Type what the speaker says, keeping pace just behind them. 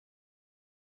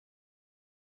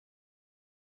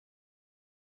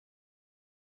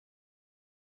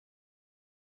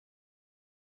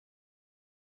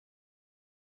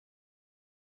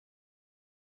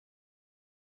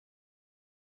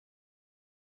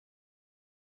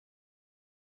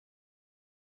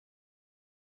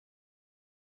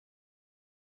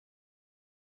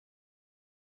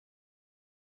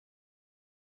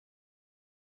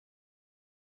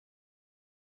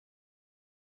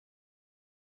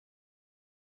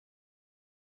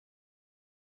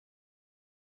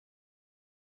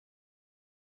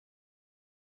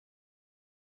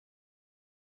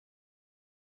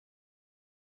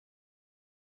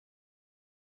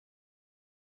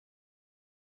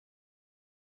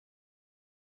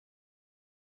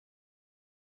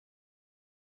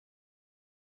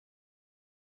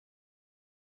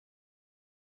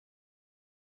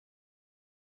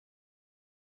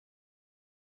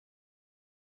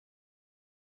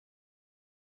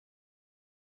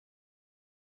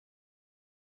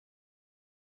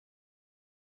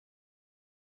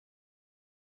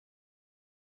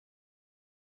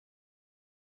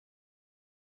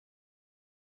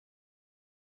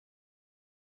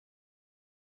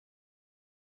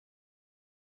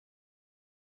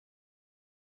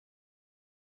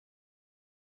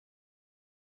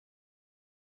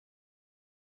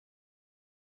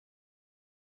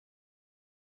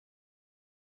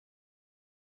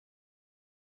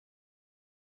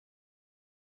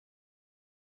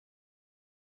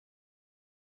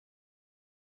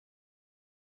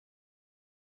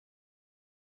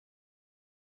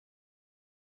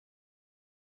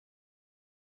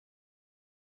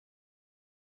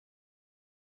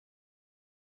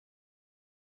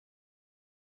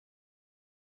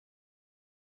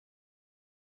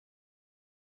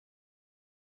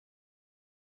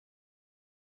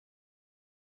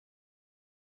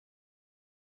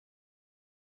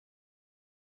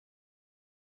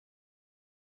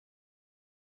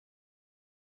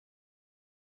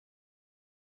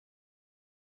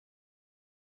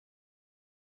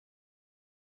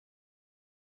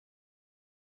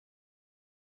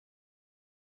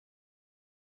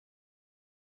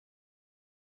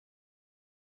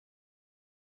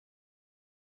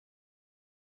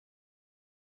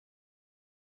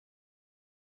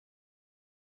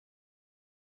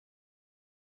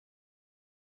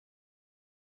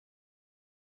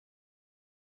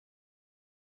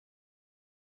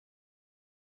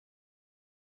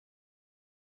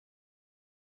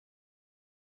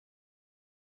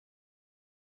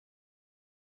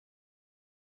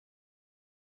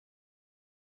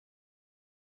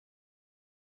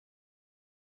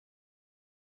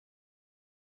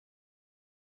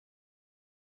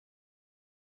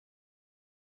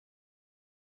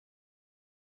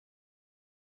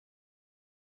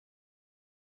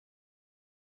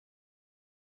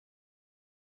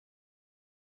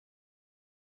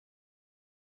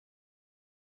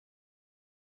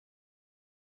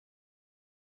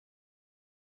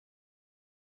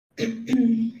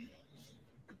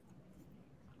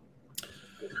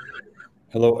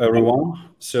Hello, everyone.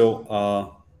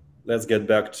 So let's get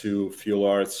back to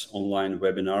Fuelarts online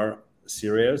webinar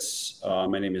series.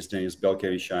 My name is Denis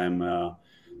Belkevich. I'm a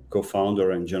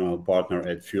co-founder and general partner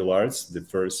at Fuelarts, the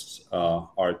first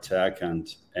ArtTech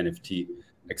and NFT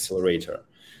accelerator.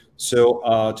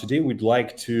 So today we'd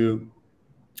like to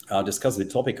discuss the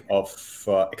topic of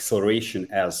acceleration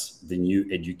as the new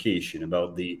education,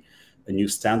 about the new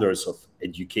standards of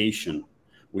education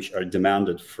which are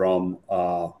demanded from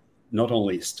not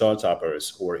only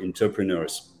startuppers or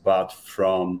entrepreneurs, but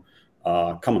from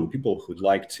common people who'd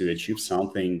like to achieve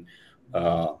something,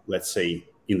 let's say,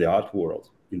 in the art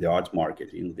world, in the art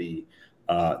market, in the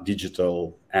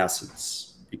digital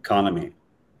assets economy.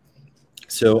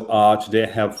 So today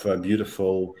I have a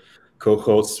beautiful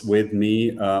co-hosts with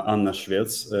me, Anna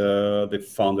Shvets, the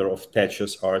founder of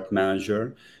TAtchers Art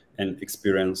Manager, an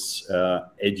experienced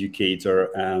educator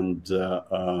and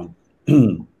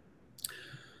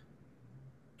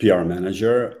PR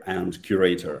manager and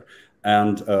curator,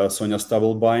 and Sonia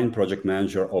Stubblebine, project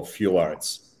manager of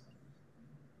Fuelarts.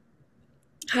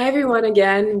 Hi, everyone,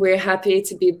 again. We're happy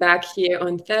to be back here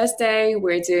on Thursday.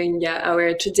 We're doing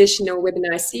our traditional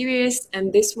webinar series,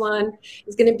 and this one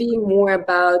is going to be more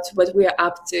about what we're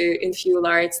up to in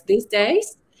Fuelarts these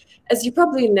days. As you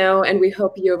probably know, and we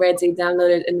hope you already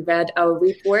downloaded and read our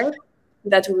report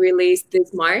that we released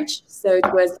this March. So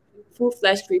it was a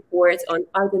full-fledged report on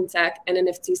art and tech and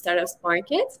NFT startups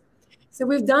market. So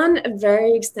we've done a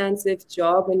very extensive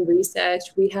job in research.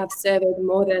 We have surveyed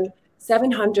more than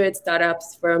 700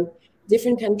 startups from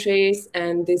different countries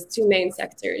and these two main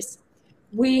sectors.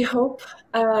 We hope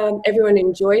everyone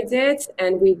enjoyed it,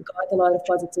 and we got a lot of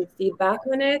positive feedback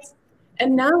on it.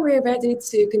 And now we're ready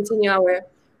to continue our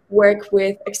work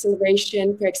with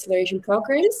acceleration pre-acceleration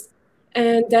programs.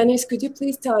 And Denis, could you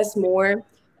please tell us more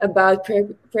about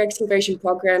pre-acceleration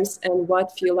programs and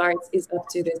what Fuelarts is up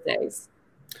to these days?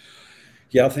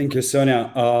 Yeah, thank you,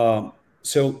 Sonia.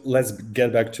 So let's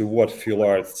get back to what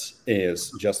Fuelarts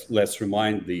is. Just let's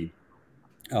remind the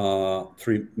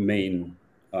three main,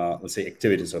 let's say,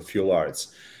 activities of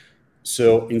Fuelarts.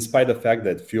 So in spite of the fact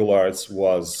that Fuelarts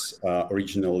was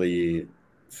originally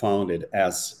founded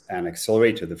as an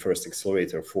accelerator, the first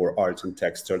accelerator for art and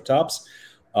tech startups,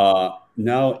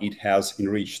 now it has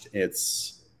enriched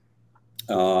its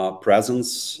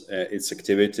presence, its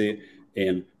activity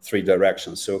in three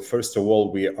directions. So first of all,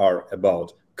 we are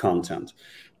about content.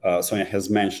 Sonia has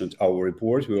mentioned our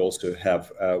report. We also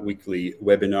have weekly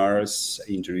webinars,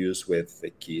 interviews with the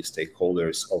key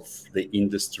stakeholders of the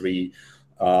industry,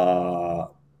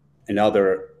 and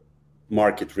other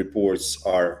market reports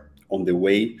are on the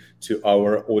way to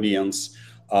our audience.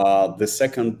 The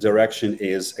second direction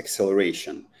is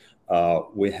acceleration.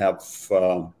 We have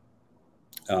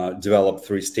developed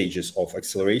three stages of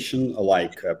acceleration,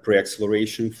 like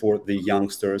pre-acceleration for the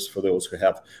youngsters, for those who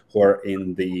are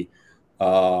in the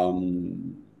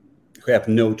who have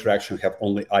no traction, have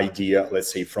only idea,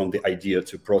 let's say from the idea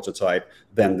to prototype,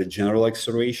 then the general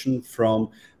acceleration from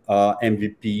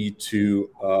MVP to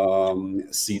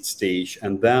seed stage,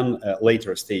 and then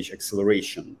later stage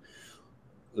acceleration,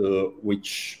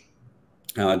 which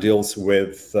deals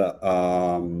with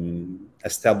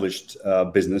established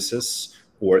businesses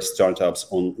or startups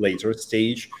on later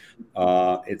stage.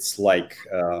 It's like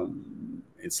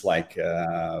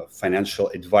financial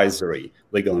advisory,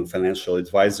 legal and financial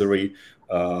advisory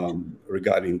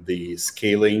regarding the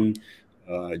scaling,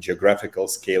 geographical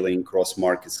scaling,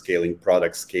 cross-market scaling,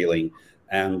 product scaling,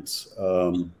 and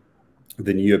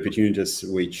the new opportunities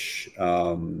which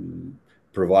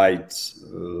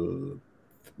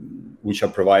which are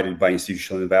provided by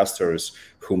institutional investors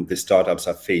whom the startups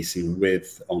are facing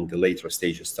with on the later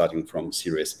stages, starting from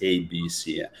Series A, B,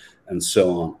 C, and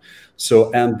so on. So,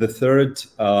 and the third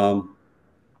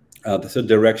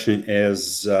direction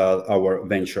is our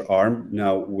venture arm.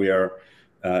 Now we are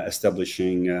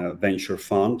establishing a venture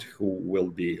fund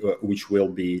which will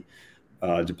be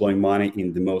deploying money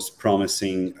in the most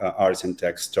promising arts and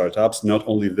tech startups, not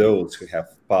only those who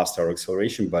have passed our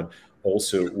acceleration, but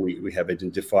also we have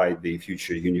identified the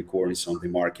future unicorns on the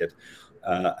market,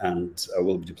 and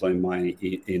we'll be deploying money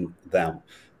in them.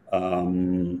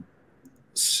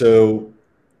 So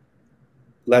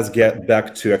let's get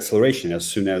back to acceleration as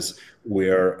soon as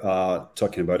we're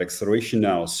talking about acceleration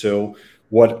now. So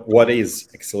what is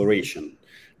acceleration?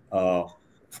 Of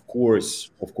course,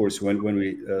 when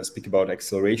we speak about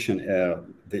acceleration,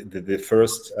 the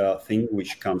first thing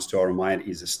which comes to our mind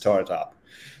is a startup.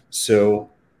 So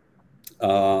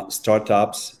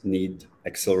startups need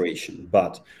acceleration,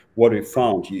 but what we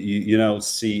found, you know,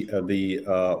 see the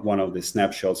one of the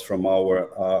snapshots from our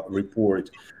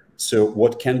report. So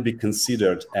what can be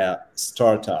considered a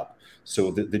startup?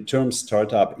 So the term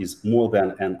startup is more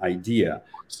than an idea.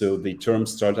 So the term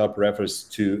startup refers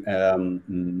to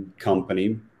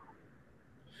company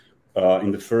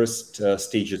in the first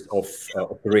stages of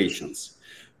operations.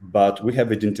 But we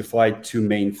have identified two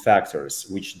main factors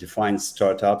which define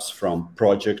startups from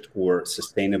project or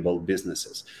sustainable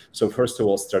businesses. So first of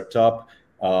all, startup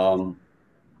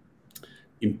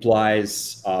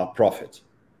implies profit,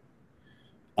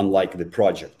 unlike the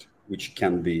project, which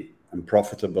can be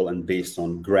unprofitable and based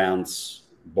on grants,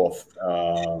 both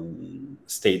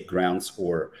state grants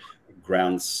or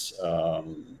grants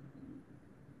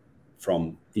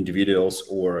from individuals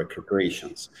or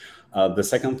corporations. The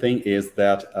second thing is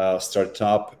that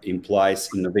startup implies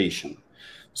innovation.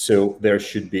 So there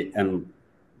should be a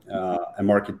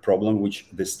market problem which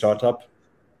the startup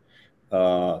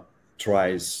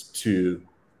tries to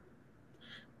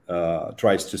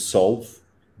solve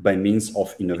by means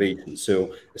of innovation.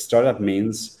 So a startup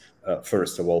means,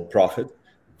 first of all, profit,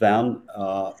 then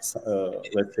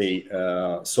let's say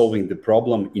solving the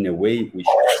problem in a way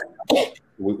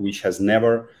which has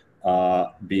never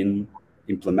been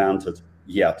implemented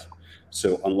yet.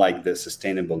 So unlike the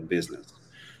sustainable business,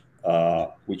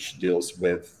 which deals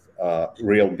with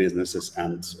real businesses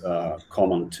and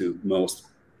common to most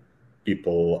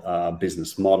people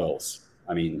business models,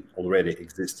 I mean, already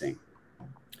existing.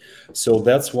 So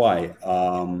that's why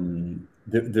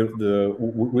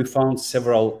we found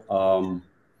several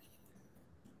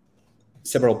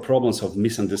problems of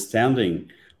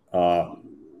misunderstanding.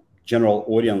 General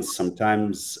audience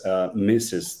sometimes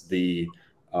misses the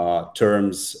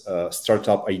terms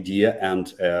startup idea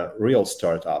and real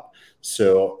startup.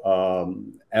 So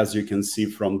as you can see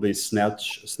from this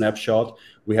snapshot,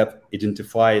 we have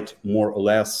identified more or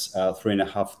less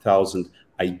 3,500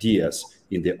 ideas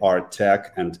in the art,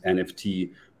 tech, and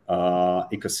NFT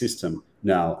ecosystem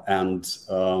now, and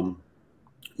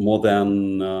more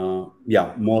than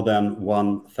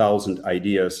 1,000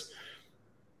 ideas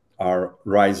are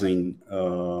rising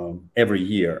every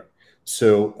year.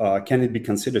 So can it be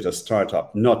considered a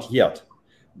startup? Not yet,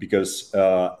 because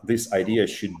this idea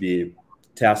should be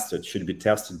tested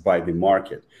by the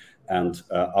market. And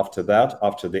after that,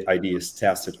 after the idea is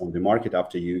tested on the market,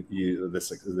 after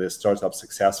the startup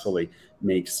successfully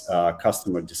makes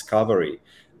customer discovery,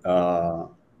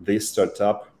 this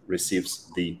startup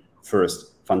receives the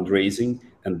first fundraising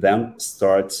and then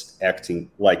starts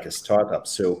acting like a startup.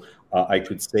 So I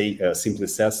could say, simply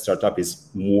said, startup is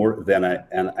more than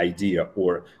an idea,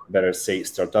 or better say,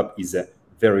 startup is a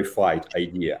verified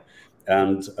idea.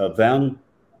 And then,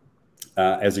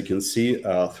 as you can see,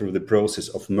 through the process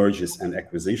of mergers and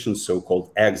acquisitions,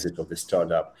 so-called exit of the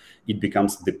startup, it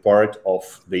becomes the part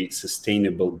of the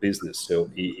sustainable business. So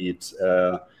it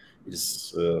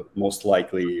is most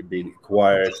likely being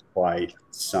acquired by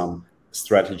some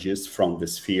strategists from the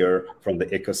sphere, from the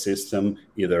ecosystem,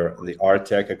 either the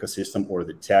ArtTech ecosystem or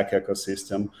the tech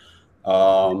ecosystem.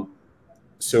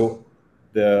 So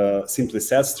the simply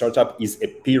said, startup is a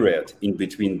period in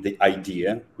between the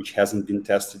idea, which hasn't been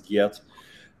tested yet,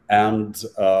 and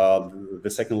the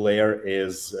second layer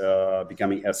is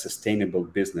becoming a sustainable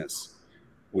business,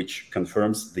 which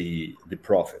confirms the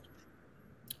profit.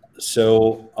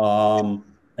 So,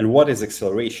 and what is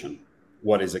acceleration?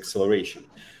 What is acceleration?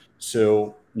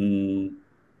 So when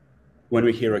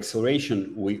we hear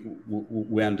acceleration,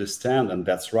 we understand, and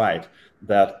that's right,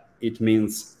 that it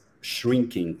means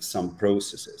shrinking some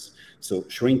processes. So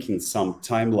shrinking some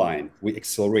timeline, we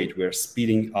accelerate, we're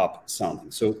speeding up something.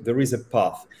 So there is a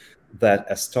path that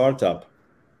a startup,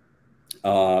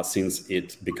 since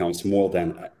it becomes more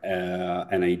than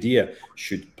an idea,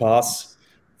 should pass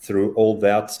through all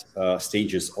that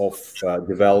stages of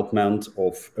development,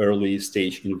 of early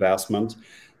stage investment.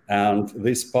 And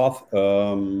this path,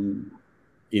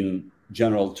 in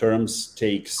general terms,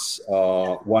 takes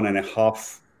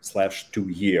 1.5/2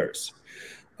 years.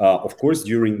 Of course,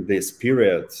 during this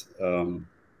period,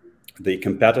 the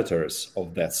competitors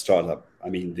of that startup, I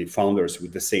mean, the founders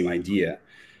with the same idea,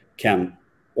 can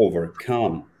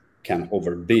overcome, can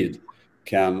overbid,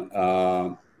 can,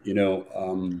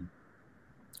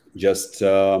 just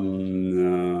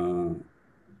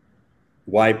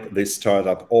wipe this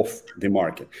startup off the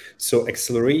market. So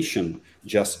acceleration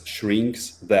just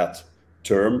shrinks that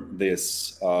term,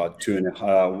 this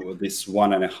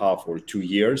 1.5 or 2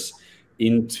 years,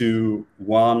 into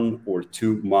 1 or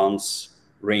 2 months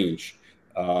range.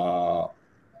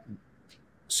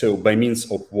 So by means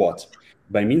of what?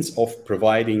 By means of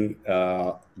providing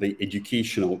the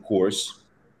educational course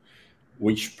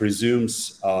which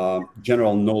presumes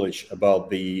general knowledge about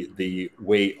the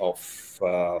way of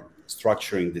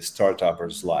structuring the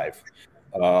startupper's life,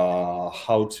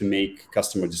 how to make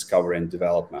customer discovery and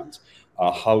development,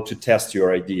 how to test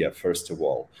your idea, first of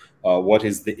all, what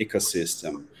is the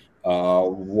ecosystem,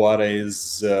 what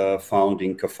is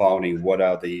founding, co-founding, what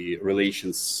are the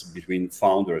relations between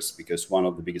founders, because one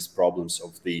of the biggest problems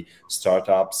of the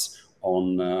startups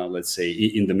on, let's say,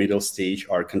 in the middle stage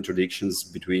are contradictions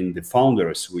between the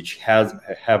founders, which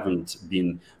haven't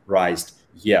been raised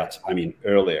yet, I mean,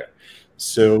 earlier.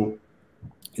 So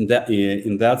in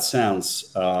that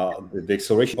sense, the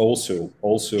acceleration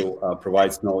also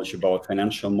provides knowledge about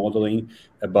financial modeling,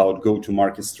 about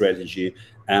go-to-market strategy,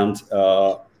 and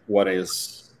what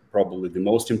is probably the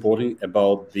most important,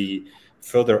 about the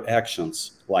further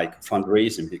actions like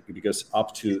fundraising, because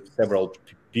up to several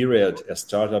period a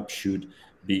startup should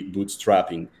be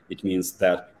bootstrapping. It means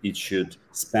that it should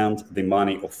spend the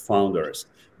money of founders,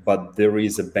 but there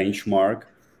is a benchmark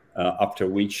after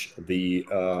which the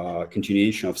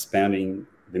continuation of spending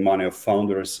the money of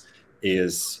founders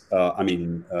is,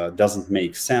 doesn't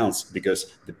make sense,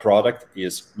 because the product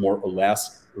is more or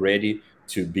less ready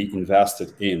to be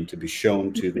invested in, to be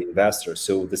shown to the investor.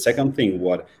 So the second thing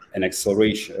what an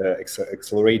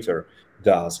accelerator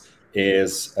does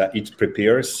is it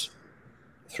prepares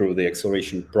through the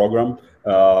acceleration program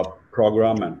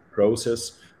and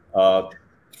process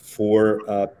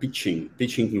for pitching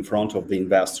in front of the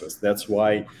investors. That's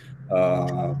why,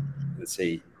 let's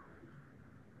say,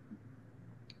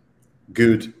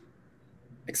 good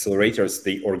accelerators,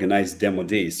 they organize demo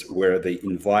days where they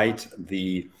invite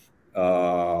the,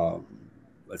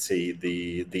 let's say,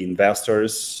 the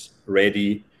investors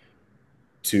ready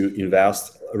to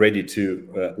invest, ready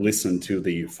to listen to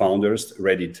the founders,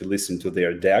 ready to listen to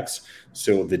their decks.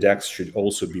 So the decks should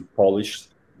also be polished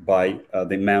by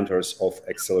the mentors of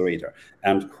accelerator.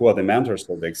 And who are the mentors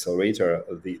of the accelerator?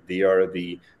 They are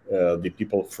the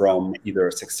people from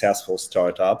either successful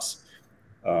startups,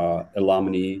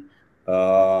 alumni,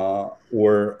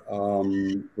 or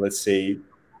let's say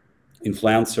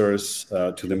influencers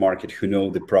to the market who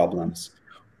know the problems,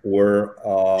 or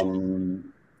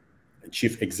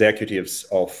chief executives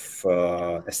of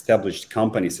established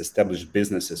companies, established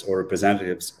businesses, or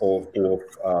representatives of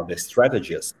the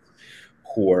strategists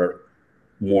who are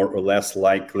more or less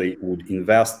likely would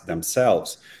invest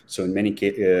themselves. So in many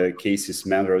cases,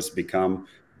 mentors become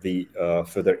the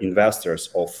further investors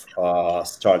of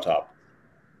startup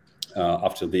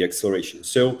after the acceleration.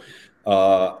 So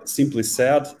simply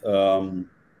said,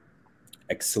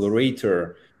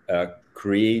 accelerator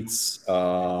creates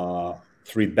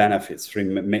three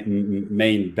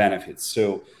main benefits.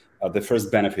 So the first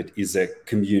benefit is a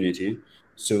community.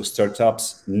 So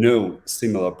startups know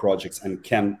similar projects and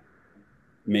can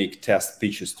make test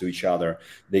pitches to each other.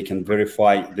 They can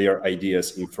verify their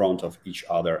ideas in front of each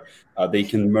other. They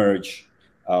can merge.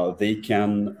 They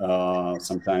can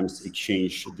sometimes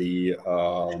exchange the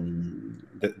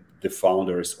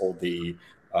founders or the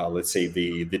let's say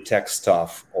the tech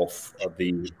staff of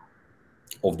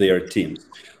their teams.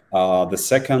 The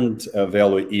second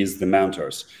value is the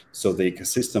mentors. So the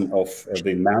ecosystem of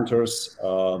the mentors,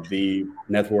 the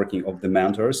networking of the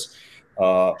mentors.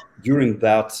 During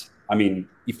that, I mean,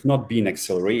 if not being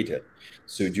accelerated,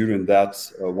 so during that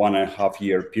 1.5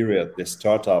 year period, the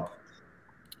startup,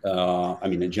 I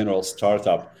mean, a general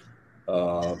startup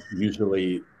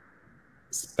usually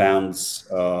spends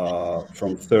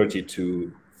from 30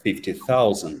 to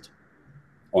 50,000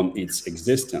 on its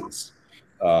existence.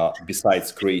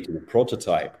 Besides creating a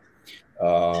prototype,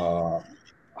 how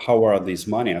are these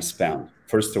money spent?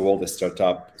 First of all, the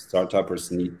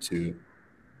startuppers need to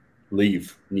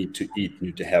live, need to eat,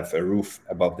 need to have a roof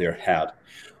above their head.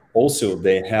 Also,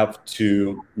 they have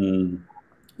to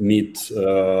meet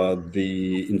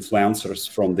the influencers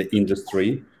from the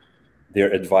industry,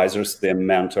 their advisors, their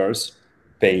mentors,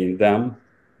 paying them,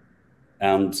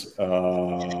 and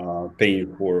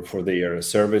paying for their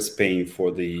service, paying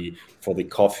for the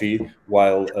coffee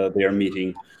while they are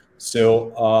meeting.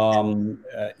 So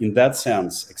in that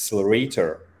sense,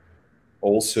 accelerator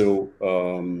also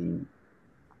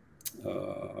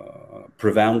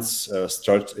prevents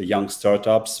young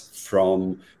startups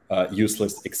from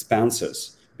useless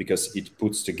expenses, because it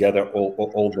puts together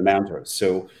all the mentors.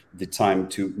 So the time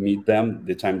to meet them,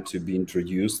 the time to be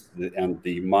introduced, and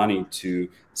the money to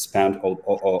spend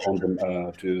on them,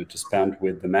 to spend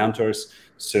with the mentors.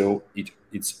 So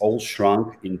it's all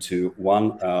shrunk into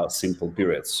one simple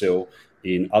period. So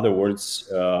in other words,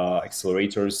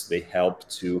 accelerators, they help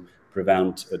to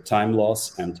prevent time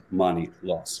loss and money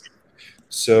loss.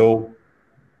 So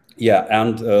Yeah,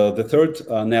 and the third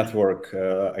network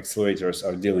accelerators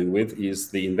are dealing with is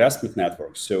the investment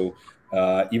network. So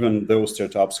even those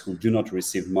startups who do not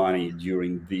receive money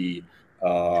during the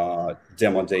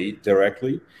demo day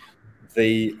directly,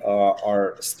 they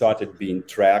are started being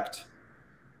tracked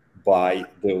by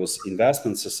those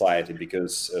investment society,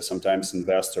 because sometimes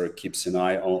investor keeps an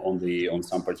eye on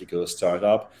some particular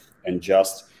startup and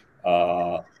just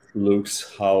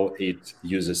looks how it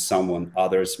uses someone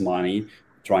other's money,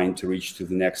 trying to reach to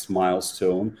the next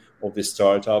milestone of the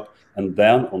startup, and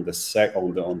then on the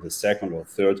second or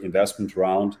third investment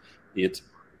round, it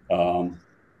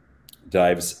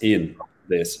dives in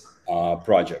this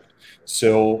project.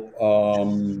 So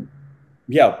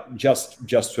yeah, just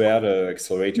to add,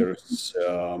 accelerators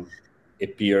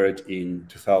appeared in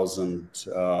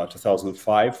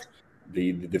 2005.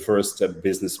 The first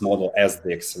business model as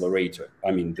the accelerator.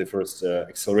 I mean, the first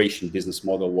acceleration business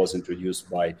model was introduced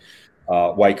by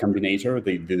Y Combinator,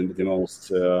 the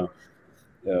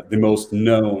most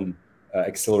known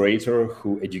accelerator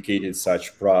who educated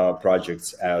such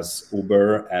projects as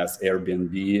Uber, as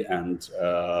Airbnb, and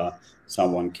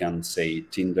someone can say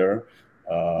Tinder.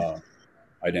 I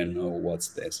don't know what's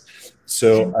this.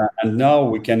 So, and now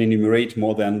we can enumerate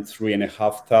more than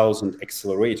 3,500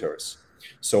 accelerators.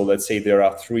 So let's say there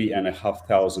are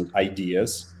 3,500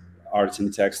 ideas, art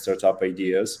and tech startup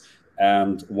ideas,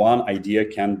 and one idea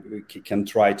can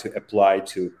try to apply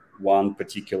to one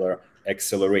particular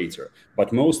accelerator.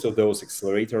 But most of those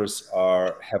accelerators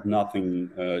have nothing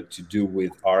to do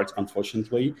with art,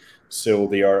 unfortunately. So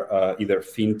they are either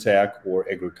fintech or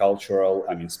agricultural,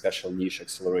 I mean, special niche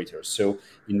accelerators. So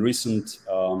in recent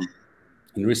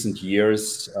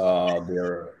years,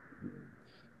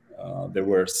 there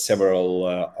were several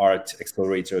art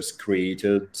accelerators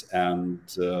created, and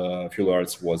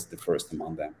Fuelarts was the first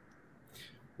among them,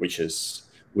 which is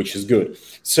good.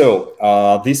 So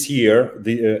this year,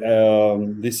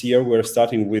 we're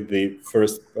starting with the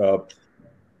first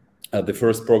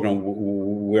program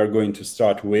we are going to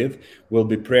start with will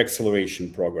be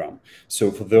pre-acceleration program.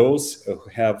 So for those who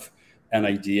have an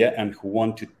idea and who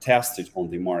want to test it on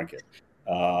the market,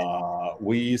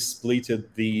 we splitted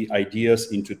the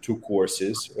ideas into two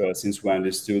courses since we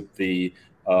understood the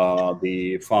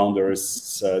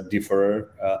founders differ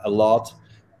a lot,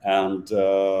 and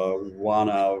one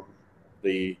of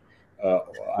the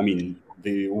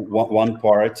the one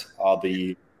part are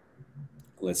the,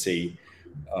 let's say,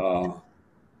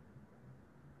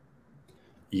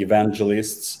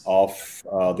 evangelists of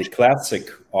the classic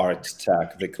art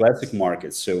tech, the classic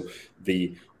market. So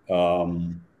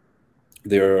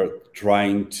they're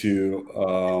trying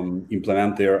to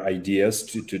implement their ideas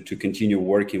to continue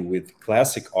working with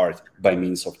classic art by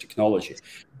means of technology.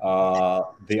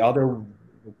 The other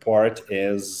part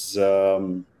is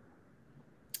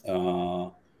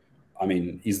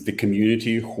is the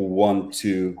community who want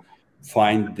to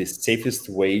find the safest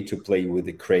way to play with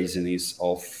the craziness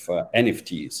of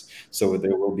NFTs. So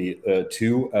there will be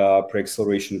two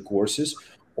pre-acceleration courses.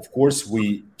 Of course,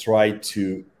 we try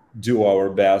to do our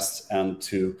best and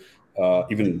to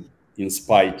even in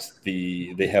spite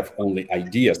they have only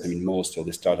ideas. I mean, most of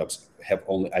the startups have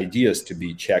only ideas to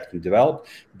be checked and developed.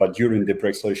 But during the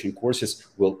pre-acceleration courses,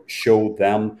 we'll show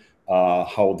them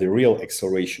how the real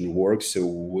acceleration works. So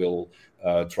we'll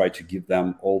try to give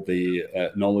them all the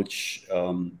knowledge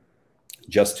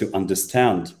just to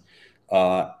understand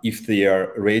if they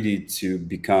are ready to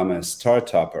become a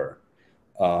startupper.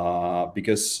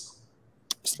 Because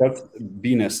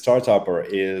being a startupper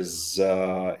is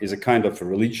a kind of a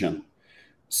religion.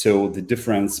 So the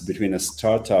difference between a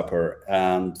startupper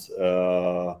and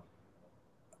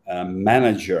a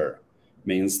manager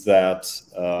means that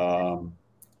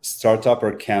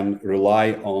startupper can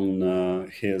rely on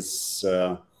his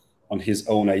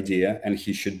own idea, and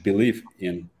he should believe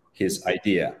in his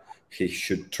idea. He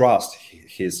should trust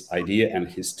his idea and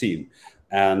his team.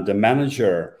 And the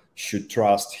manager should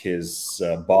trust his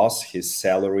boss, his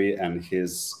salary, and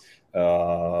his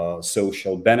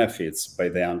social benefits by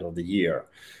the end of the year.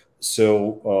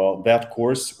 So that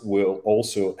course will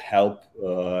also help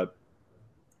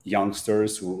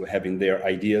youngsters who are having their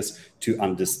ideas to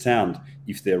understand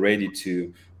if they're ready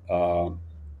to,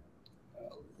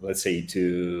 let's say,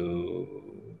 to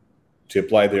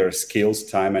apply their skills,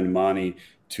 time, and money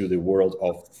to the world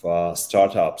of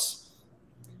startups,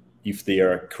 if they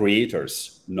are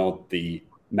creators, not the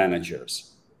managers.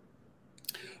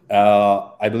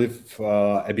 I believe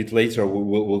a bit later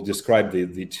we'll describe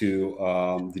the two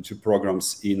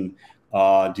programs in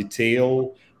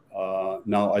detail.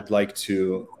 Now I'd like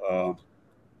to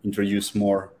introduce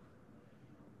more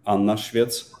Anna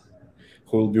Shvets,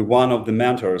 who will be one of the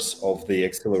mentors of the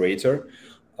accelerator.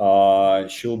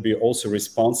 She'll be also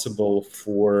responsible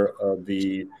for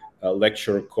the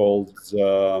lecture called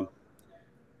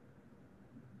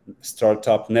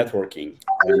Startup Networking.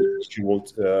 And she will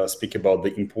speak about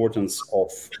the importance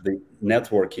of the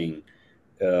networking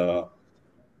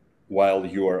while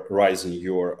you are rising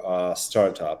your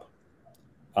startup.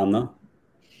 Anna?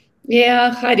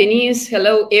 Yeah, hi Denis.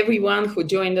 Hello everyone who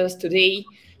joined us today.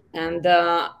 And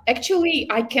actually,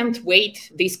 I can't wait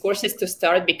these courses to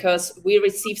start because we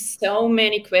receive so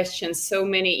many questions, so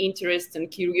many interests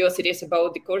and curiosities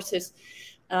about the courses.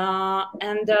 I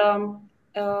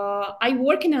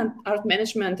work in art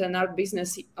management and art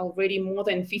business already more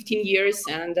than 15 years.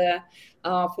 And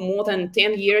for more than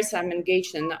 10 years, I'm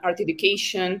engaged in art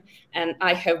education. And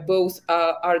I have both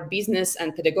art business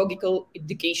and pedagogical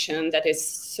education that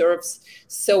serves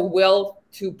so well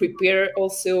to prepare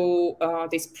also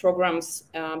these programs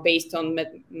based on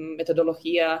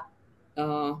methodology of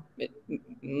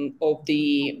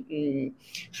the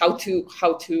how to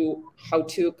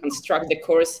construct the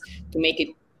course to make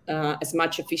it as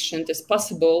much efficient as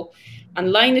possible.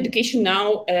 Online education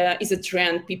now is a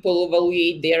trend. People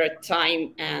evaluate their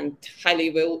time and highly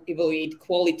will evaluate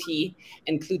quality,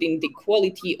 including the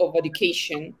quality of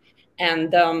education.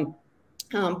 And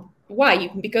why?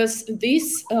 Because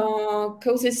this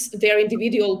causes their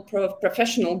individual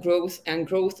professional growth and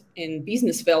growth in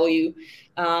business value.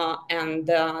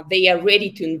 They are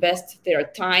ready to invest their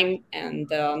time and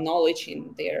knowledge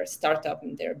in their startup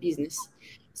and their business.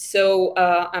 So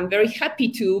I'm very happy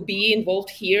to be involved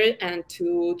here and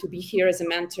to be here as a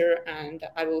mentor. And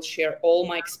I will share all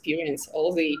my experience,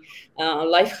 all the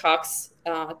life hacks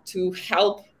to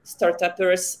help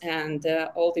startuppers and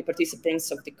all the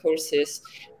participants of the courses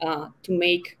to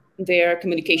make their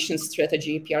communication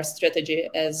strategy, PR strategy,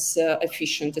 as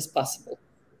efficient as possible.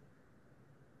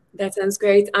 That sounds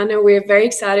great. Anna, we're very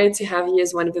excited to have you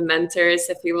as one of the mentors.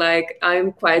 I feel like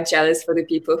I'm quite jealous for the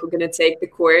people who are going to take the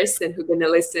course and who are going to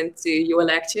listen to your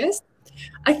lectures.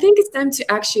 I think it's time to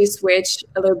actually switch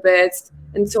a little bit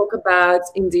and talk about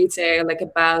in detail, like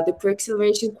about the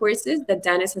pre-acceleration courses that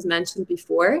Denis has mentioned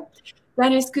before.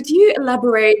 Denis, could you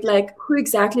elaborate like who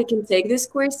exactly can take these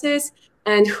courses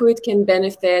and who it can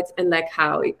benefit and like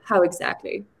how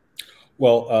exactly?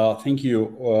 Well, thank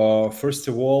you. First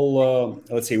of all,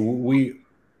 let's say we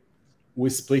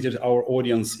splitted our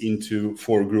audience into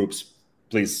 4 groups.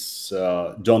 Please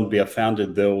don't be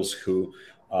offended, those who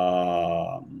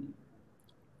are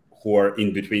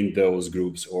in between those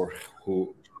groups or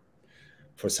who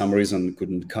for some reason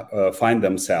couldn't find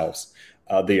themselves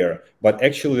there. But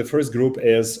actually the first group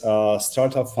is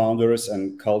startup founders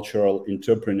and cultural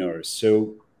entrepreneurs.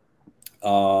 So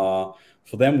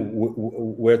for them,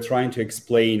 we're trying to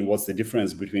explain what's the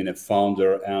difference between a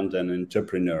founder and an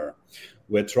entrepreneur.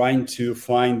 We're trying to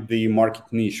find the market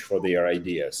niche for their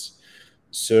ideas.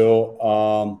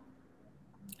 So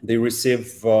they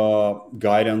receive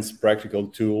guidance, practical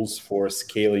tools for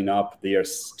scaling up their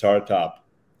startup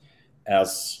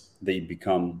as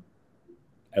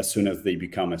soon as they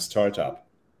become a startup.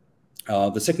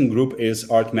 The second group is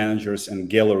art managers and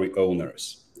gallery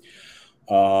owners.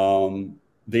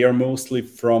 They are mostly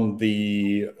from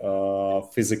the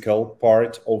physical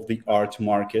part of the art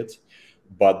market,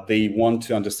 but they want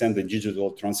to understand the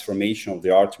digital transformation of the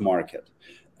art market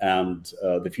and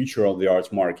the future of the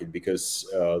art market, because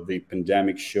the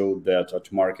pandemic showed that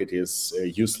art market is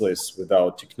useless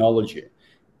without technology.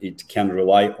 It can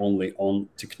rely only on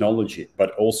technology,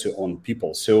 but also on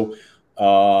people. So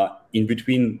in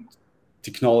between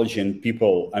technology and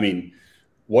people, I mean,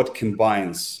 what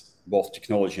combines both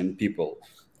technology and people?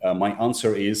 My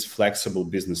answer is flexible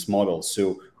business models.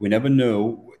 So we never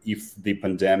know if the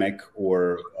pandemic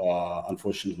or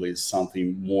unfortunately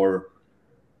something more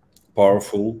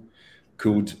powerful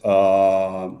could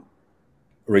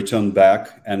return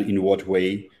back, and in what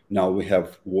way. Now we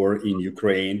have war in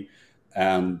Ukraine,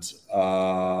 and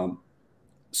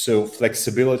so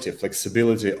flexibility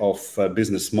of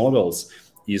business models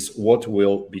is what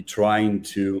we'll be trying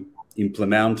to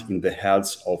implement in the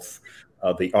heads of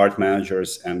the art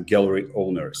managers and gallery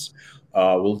owners.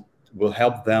 We'll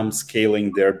help them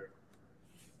scaling their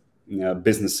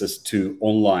businesses to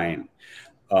online.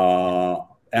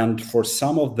 And for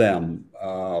some of them,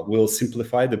 we'll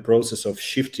simplify the process of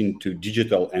shifting to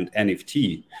digital and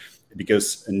NFT,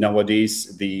 because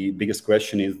nowadays the biggest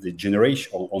question is the generation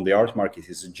on the art market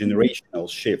is a generational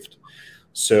shift.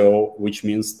 So, which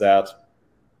means that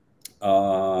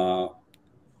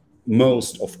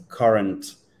most of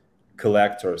current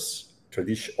collectors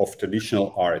of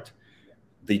traditional art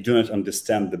they do not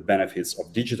understand the benefits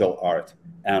of digital art,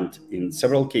 and in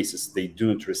several cases, they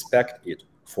do not respect it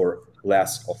for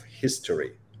less of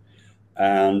history.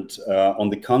 And on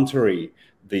the contrary,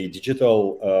 the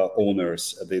digital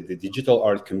owners, the digital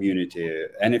art community,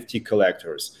 NFT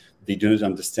collectors, they do not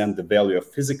understand the value of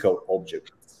physical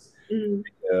objects.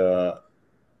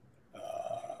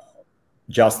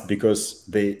 Just because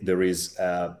there is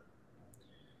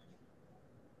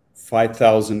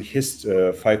 5,000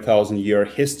 year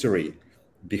history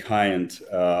behind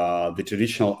the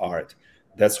traditional art.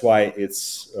 That's why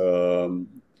it's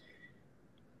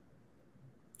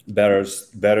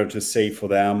better to say for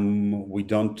them, we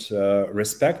don't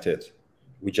respect it.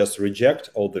 We just reject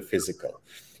all the physical.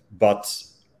 But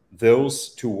those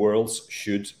two worlds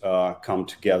should come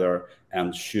together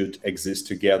and should exist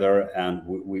together. And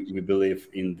we believe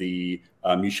in the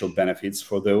mutual benefits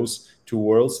for those two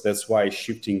worlds. That's why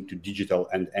shifting to digital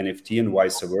and NFT and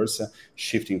vice versa,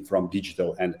 shifting from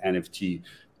digital and NFT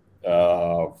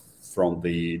from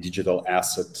the digital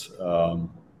asset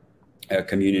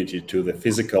community to the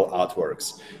physical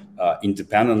artworks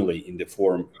independently in the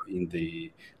form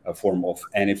of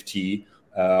NFT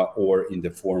or in the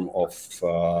form of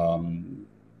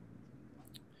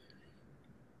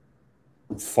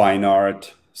fine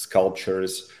art,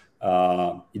 sculptures.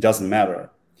 It doesn't matter.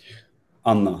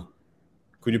 Anna,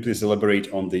 could you please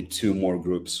elaborate on the two more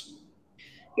groups?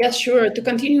 Yeah, sure. To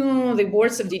continue the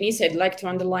words of Denis, I'd like to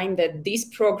underline that these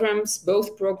programs,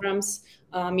 both programs,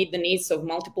 meet the needs of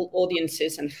multiple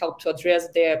audiences and help to address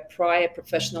their prior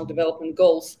professional development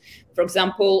goals. For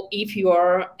example, if you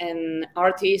are an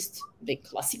artist, the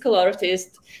classical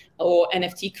artist, or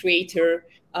NFT creator,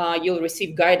 you'll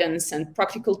receive guidance and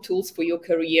practical tools for your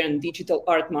career in digital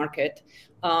art market.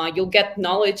 You'll get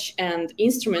knowledge and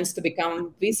instruments to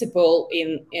become visible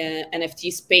in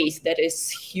NFT space that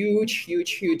is huge,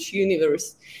 huge, huge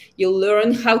universe. You'll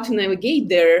learn how to navigate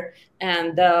there,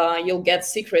 and you'll get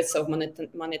secrets of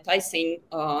monetizing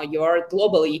your art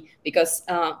globally. Because,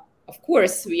 of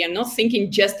course, we are not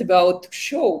thinking just about to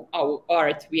show our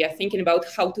art. We are thinking about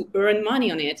how to earn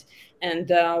money on it.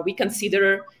 And we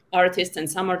consider artists and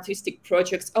some artistic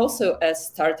projects also as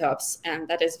startups, and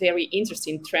that is very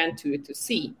interesting trend to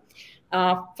see.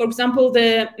 For example,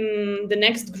 the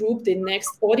next group, the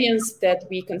next audience that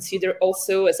we consider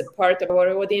also as a part of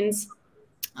our audience,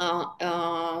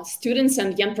 students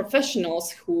and young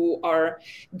professionals who are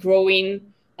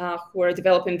growing, who are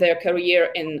developing their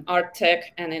career in art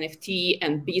tech and NFT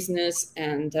and business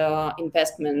and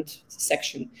investment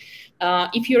section.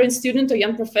 If you're a student or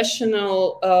young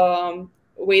professional,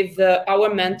 with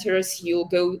our mentors, you'll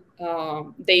go.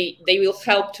 They will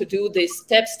help to do these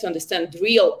steps to understand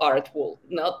real art world,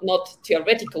 not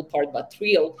theoretical part, but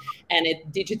real, and a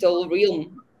digital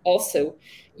realm also.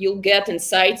 You'll get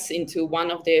insights into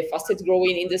one of the fastest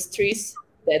growing industries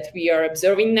that we are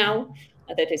observing now.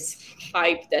 That is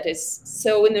hype. That is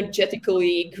so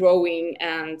energetically growing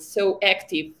and so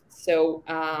active. So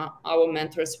our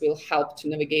mentors will help to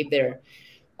navigate there.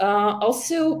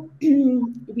 Also,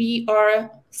 we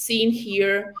are seeing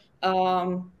here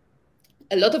a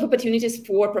lot of opportunities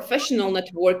for professional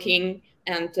networking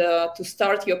and to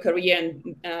start your career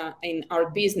in our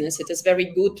business. It is very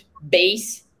good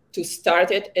base to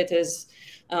start it.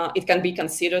 It can be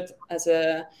considered as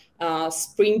a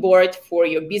springboard for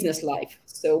your business life.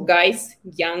 So guys,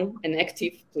 young and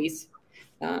active, please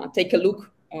take a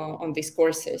look on these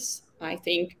courses. I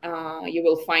think you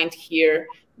will find here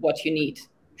what you need.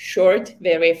 Short,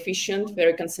 very efficient,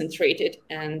 very concentrated,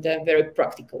 and very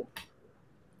practical.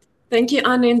 Thank you,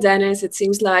 Anna and Denis. It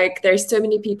seems like there's so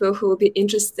many people who will be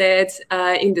interested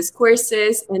in these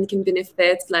courses and can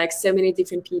benefit like so many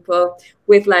different people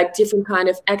with like different kind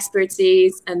of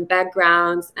expertise and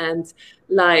backgrounds and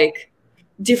like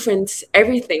different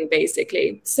everything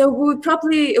basically. So it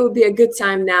would be a good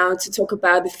time now to talk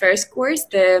about the first course,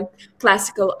 the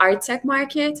classical art tech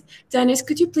market. Denis,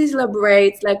 could you please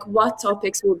elaborate like what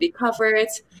topics will be covered?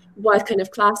 What kind of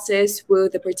classes will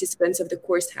the participants of the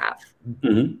course have?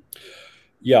 Mm-hmm.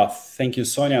 Yeah, thank you,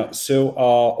 Sonia. So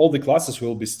all the classes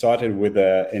will be started with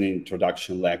an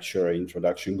introduction lecture,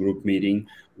 introduction group meeting,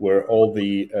 where all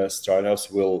the startups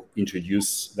will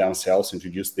introduce themselves,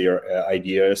 introduce their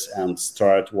ideas, and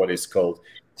start what is called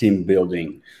team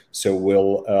building. So we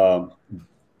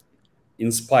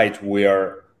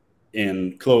are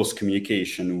in close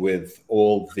communication with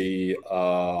all the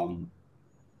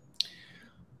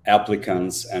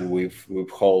applicants, and we've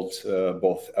held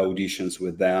both auditions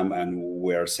with them, and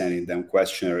we're sending them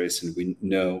questionnaires, and we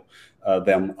know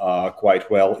them quite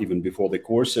well even before the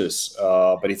courses.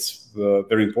 But it's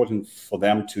very important for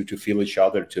them to feel each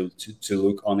other, to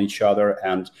look on each other,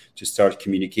 and to start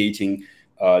communicating.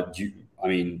 I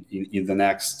mean, in the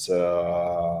next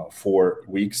 4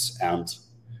 weeks and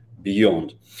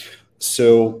beyond.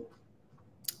 So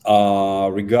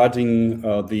regarding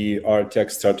the ArtTech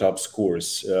Startups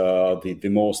Course, the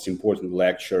most important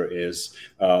lecture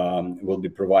will be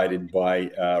provided by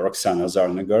Roxana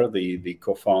Zarnagar, the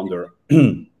co-founder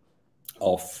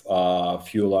of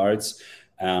Fuelarts,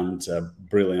 and a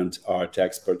brilliant art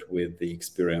expert with the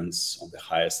experience on the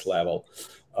highest level,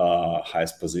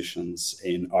 highest positions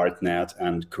in ArtNet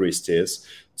and Christie's.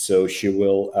 So she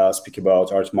will speak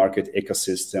about art market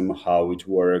ecosystem, how it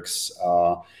works,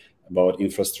 about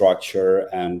infrastructure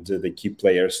and the key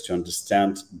players to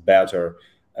understand better,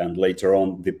 and later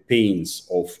on the pains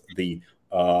of the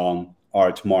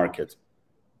art market.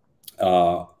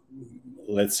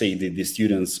 Let's say the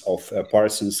students of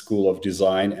Parsons School of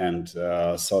Design and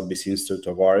Sotheby Institute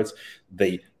of Arts,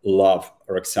 they love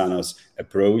Roxana's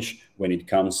approach when it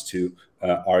comes to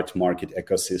art market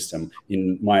ecosystem.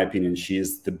 In my opinion, she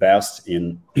is the best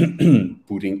in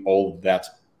putting all that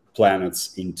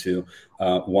planets into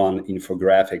one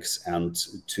infographics, and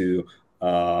to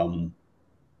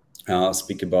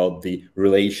speak about the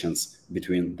relations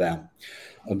between them.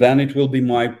 Then it will be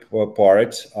my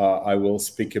part. I will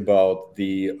speak about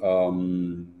the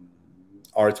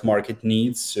art market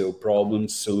needs, so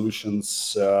problems,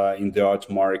 solutions in the art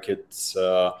market,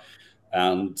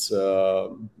 and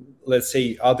let's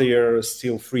say other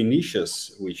still free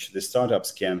niches which the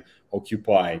startups can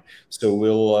occupy. So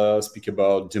we'll speak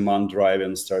about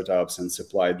demand-driving startups and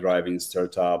supply-driving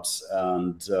startups,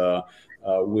 and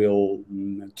we'll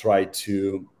try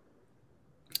to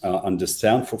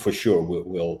understand for sure.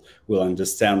 We'll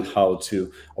understand how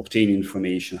to obtain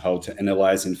information, how to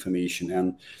analyze information,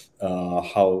 and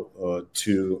how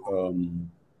to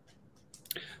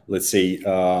let's say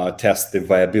test the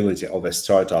viability of a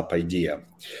startup idea.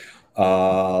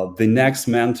 The next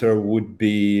mentor would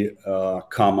be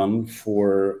common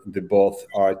for the both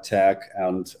ArtTech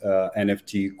and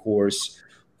NFT course.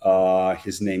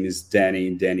 His name is Denis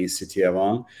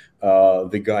Belkevich,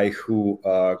 the guy who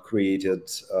created,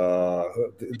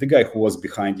 the guy who was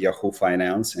behind Yahoo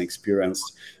Finance, an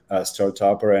experienced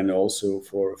startupper, and also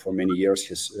for many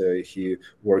years he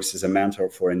works as a mentor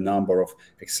for a number of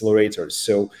accelerators.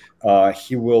 So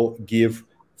he will give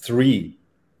three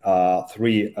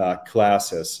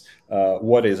classes: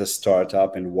 what is a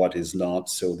startup and what is not,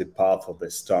 so the path of the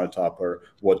startupper,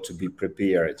 what to be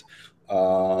prepared.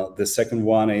 The second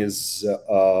one is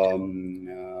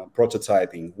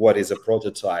prototyping. What is a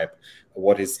prototype?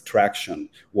 What is traction?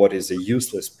 What is a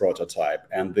useless prototype?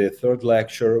 And the third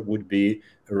lecture would be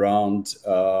around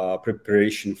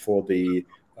preparation for the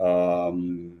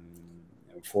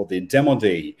demo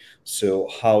day. So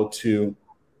how to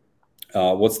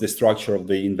what's the structure of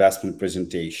the investment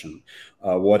presentation?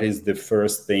 What is the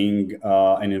first thing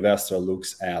an investor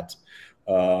looks at?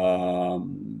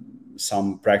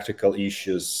 Some practical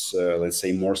issues, let's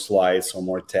say more slides or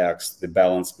more text, the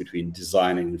balance between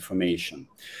design and information.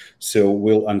 So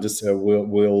we'll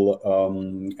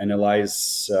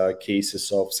analyze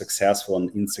cases of successful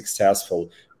and unsuccessful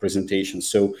presentations.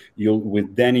 So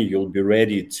with Danny, you'll be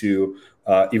ready to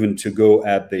even to go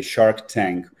at the Shark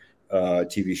Tank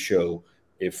TV show,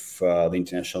 if the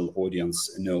international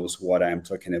audience knows what I'm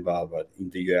talking about. But in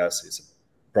the US, it's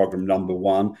program number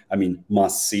one, I mean,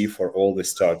 must see for all the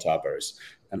startuppers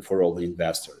and for all the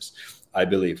investors, I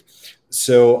believe.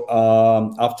 So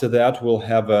after that, we'll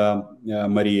have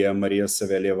Maria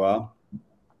Savelyeva.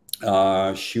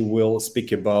 She will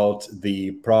speak about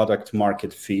the product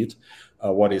market fit,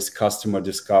 what is customer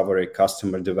discovery,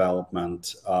 customer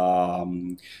development,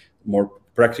 more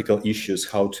practical issues,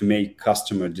 how to make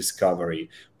customer discovery,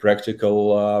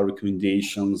 practical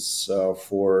recommendations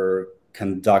for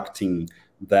conducting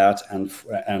that, and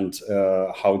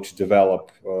how to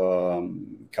develop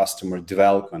customer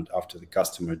development after the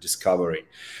customer discovery.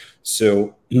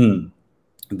 So the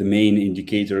main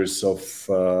indicators of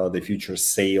the future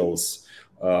sales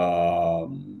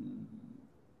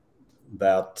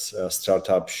that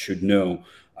startups should know.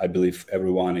 I believe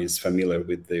everyone is familiar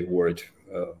with the word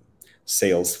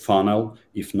sales funnel.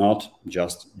 If not,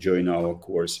 just join our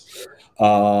course.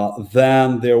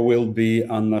 Then there will be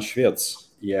Anna Shvets.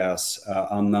 Yes,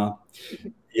 Anna.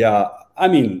 Yeah, I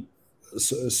mean,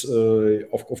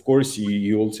 of course,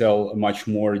 you will tell much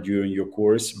more during your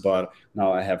course, but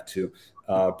now I have to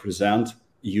present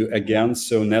you again.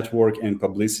 So network and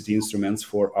publicity instruments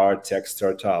for art-tech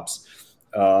startups.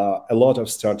 A lot of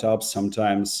startups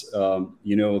sometimes,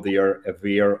 you know, they are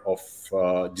aware of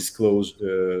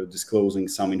disclosing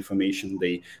some information.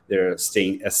 They're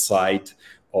staying aside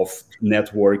of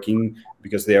networking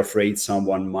because they're afraid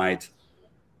someone might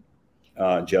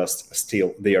just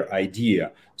steal their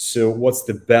idea. So what's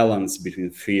the balance between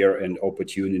fear and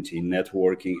opportunity,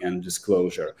 networking and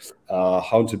disclosure?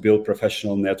 How to build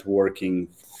professional networking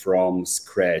from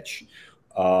scratch?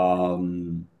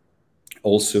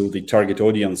 Also the target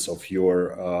audience of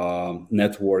your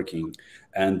networking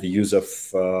and the use of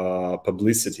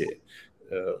publicity.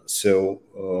 So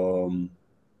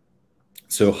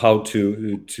how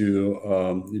to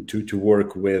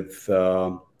work with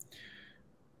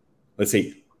let's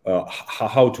say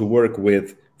how to work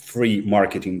with free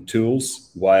marketing tools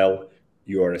while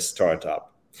you're a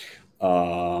startup.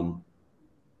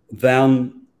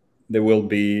 Then there will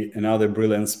be another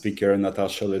brilliant speaker,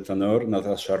 Natasha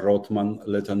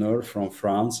Rotman-Letourneur from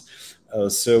France.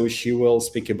 So she will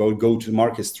speak about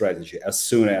go-to-market strategy as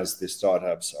soon as the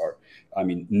startups are, I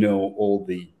mean, know all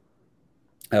the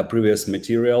previous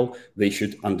material. They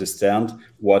should understand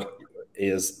what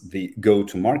is the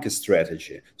go-to-market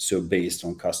strategy. So based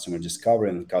on customer discovery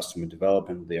and customer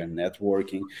development, their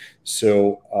networking.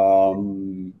 So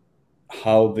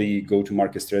how the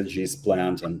go-to-market strategy is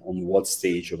planned and on what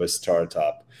stage of a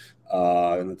startup.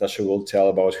 Natasha will tell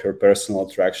about her personal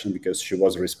attraction because she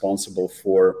was responsible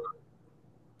for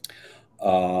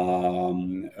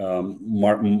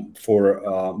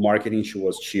marketing. She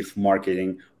was chief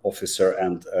marketing officer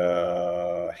and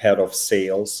head of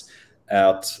sales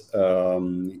at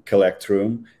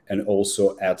Collectroom and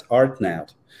also at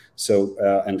ArtNet. So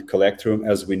and Collectroom,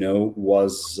 as we know,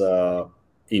 was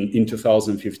in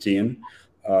 2015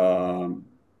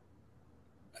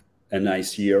 a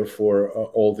nice year for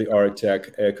all the art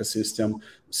tech ecosystem.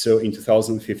 So in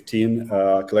 2015,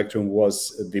 Collectroom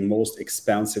was the most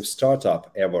expensive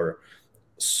startup ever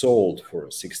sold for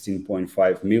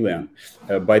 16.5 million.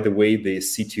 By the way, the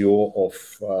CTO of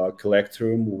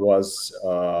Collectroom was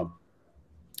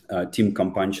Tim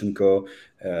Kompanchenko,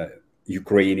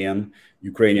 Ukrainian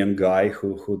guy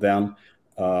who then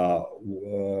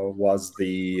was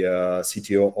the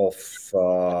CTO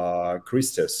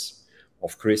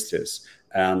of Christus,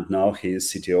 and now he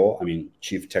is CTO, I mean,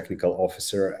 Chief Technical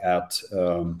Officer at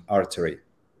Artery.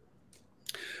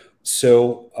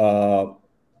 So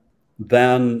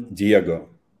then Diego.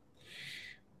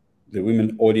 The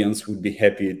women audience would be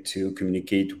happy to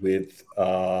communicate with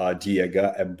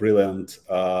Diego, a brilliant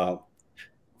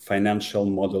financial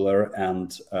modeler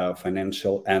and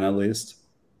financial analyst.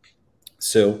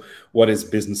 So what is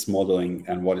business modeling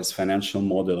and what is financial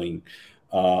modeling?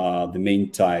 The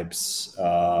main types,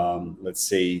 let's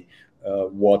say,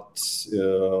 what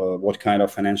kind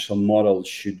of financial model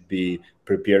should be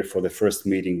prepared for the first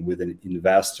meeting with an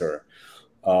investor,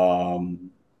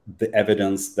 the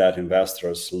evidence that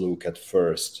investors look at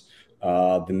first,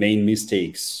 the main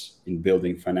mistakes in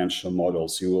building financial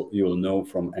models. You will know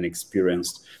from an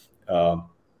experienced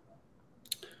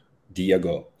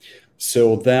Diego.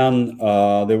 So then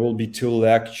there will be 2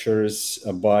 lectures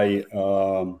by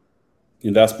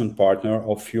investment partner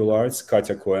of Fuelarts,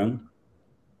 Katya Cohen.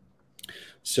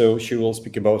 So she will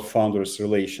speak about founders'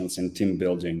 relations and team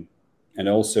building, and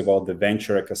also about the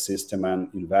venture ecosystem and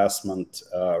investment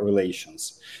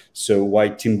relations. So why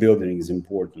team building is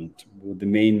important, the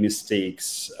main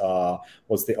mistakes,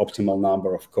 what's the optimal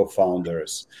number of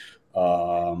co-founders.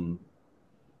 Don't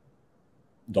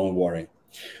worry.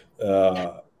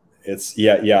 It's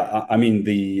I mean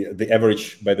the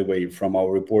average, by the way, from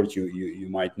our report, you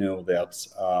might know that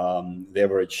the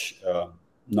average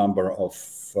number of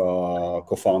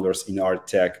co-founders in art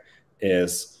tech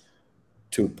is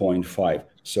 2.5.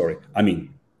 Sorry, I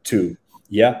mean 2.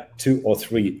 Yeah, 2 or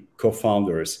 3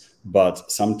 co-founders,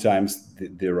 but sometimes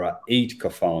there are 8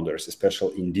 co-founders,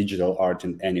 especially in digital art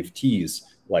and NFTs,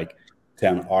 like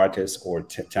 10 artists or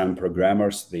 10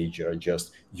 programmers. They are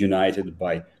just united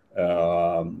by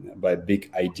a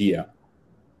big idea.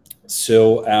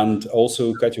 So, and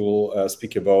also Katya will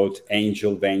speak about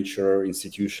angel, venture,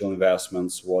 institutional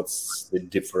investments, what's the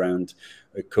different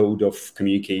code of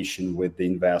communication with the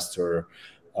investor,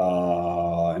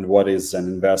 and what is an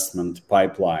investment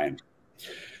pipeline.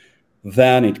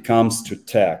 Then it comes to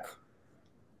tech.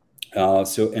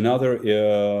 So another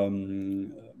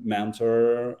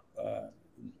mentor,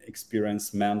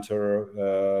 experienced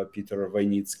mentor, Peter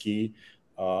Wojnicki,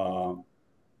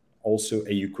 also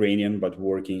a Ukrainian, but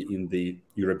working in the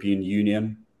European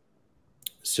Union.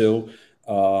 So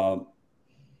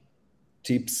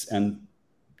tips and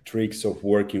tricks of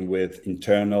working with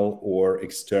internal or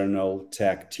external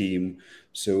tech team.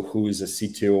 So who is a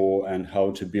CTO and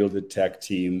how to build a tech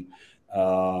team.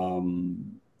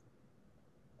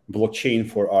 Blockchain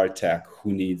for ArtTech,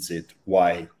 who needs it,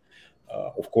 why.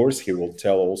 Of course, he will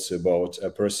tell also about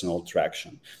personal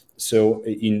traction. So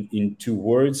in 2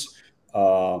 words,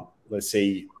 let's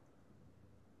say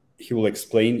he will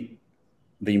explain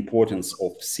the importance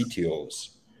of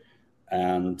CTOs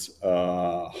and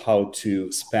how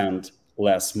to spend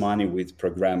less money with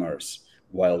programmers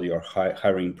while you're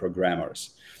hiring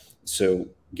programmers. So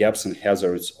gaps and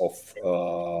hazards of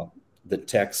the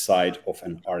tech side of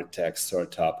an ArtTech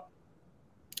startup.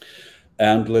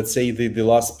 And let's say the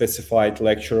last specified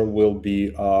lecture will be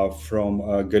from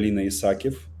Galina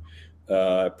Isakiv,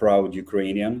 proud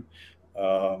Ukrainian.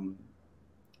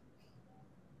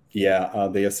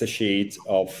 The associate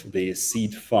of the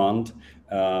seed fund,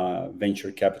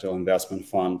 venture capital investment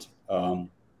fund,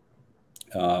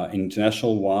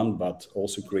 international one, but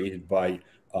also created by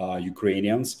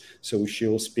Ukrainians. So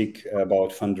she'll speak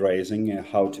about fundraising and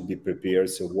how to be prepared.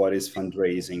 So what is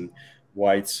fundraising?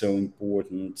 Why it's so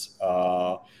important?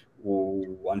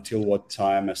 Until what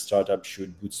time a startup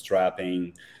should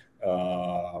bootstrapping?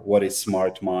 What is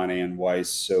smart money and why it's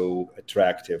so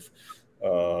attractive?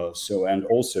 And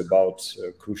also about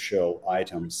crucial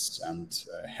items and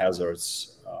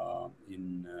hazards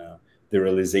in the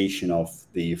realization of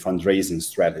the fundraising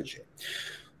strategy.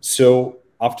 So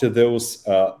after those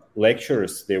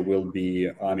lectures, there will be,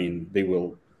 they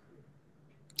will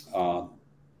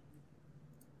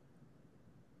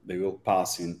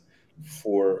pass in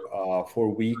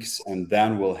 4 weeks, and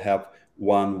then we'll have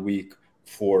 1 week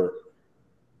for,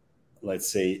 let's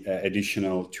say,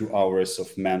 additional 2 hours of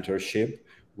mentorship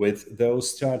with those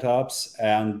startups,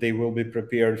 and they will be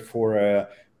prepared for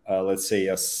let's say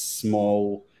a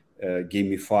small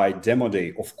gamified demo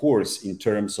day. Of course, in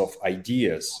terms of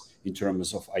ideas,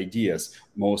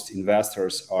 most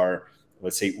investors are,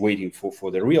 let's say, waiting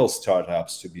for the real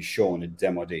startups to be shown at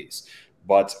demo days.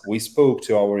 But we spoke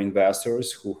to our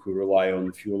investors who rely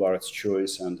on Fuelarts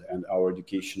choice and our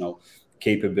educational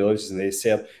capabilities, and they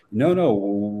said, no,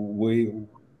 we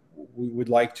would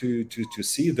like to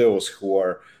see those who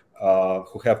are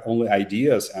who have only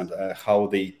ideas and how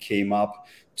they came up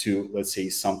to, let's say,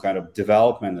 some kind of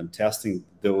development and testing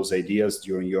those ideas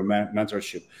during your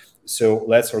mentorship. So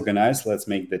let's organize, let's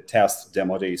make the test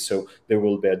demo day. So there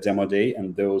will be a demo day,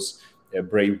 and those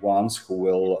brave ones who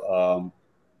will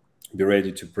be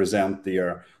ready to present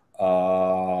their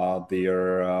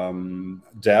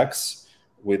decks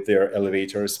with their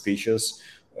elevator speeches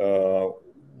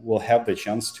will have the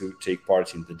chance to take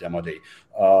part in the demo day.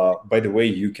 By the way,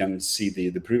 you can see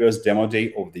the previous demo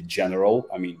day of the general,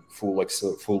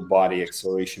 full body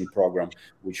acceleration program,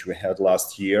 which we had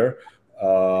last year.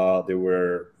 There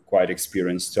were quite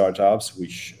experienced startups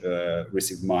which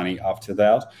received money after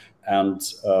that. And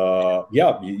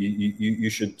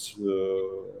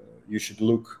you should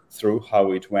look through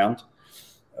how it went.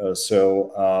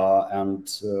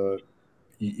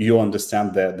 You'll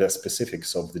understand the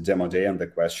specifics of the demo day and the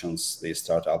questions the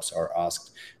startups are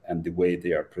asked and the way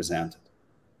they are presented.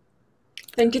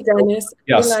 Thank you, Denis.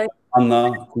 Yes,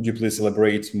 Anna, could you please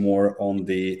elaborate more on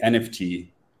the NFT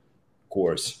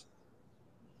course?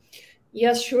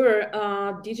 Yes, sure.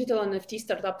 Digital NFT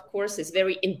Startup Course is a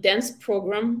very intense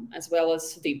program, as well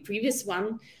as the previous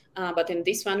one. But in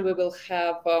this one, we will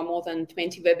have more than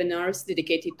 20 webinars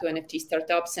dedicated to NFT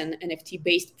startups and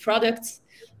NFT-based products.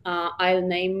 I'll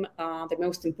name the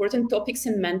most important topics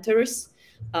and mentors.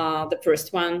 The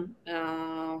first one,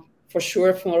 for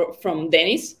sure, from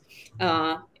Denis.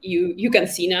 You can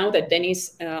see now that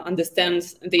Denis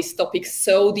understands these topics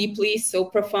so deeply, so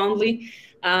profoundly.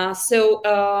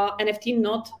 NFT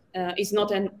is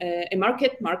not a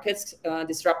markets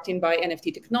disrupting by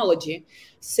NFT technology.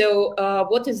 So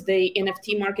what is the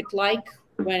NFT market like?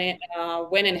 When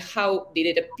and how did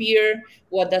it appear?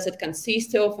 What does it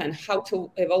consist of, and how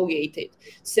to evaluate it?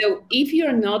 So if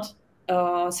you're not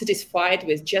satisfied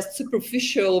with just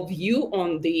superficial view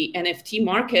on the NFT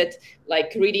market,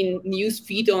 like reading news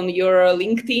feed on your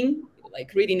LinkedIn,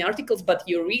 like reading articles, but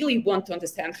you really want to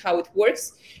understand how it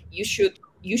works, you should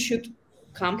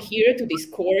come here to this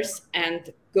course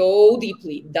and go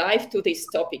deeply, dive to this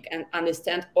topic and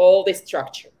understand all the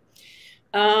structure.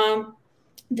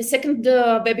 The second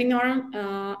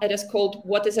webinar, it is called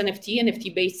What is NFT?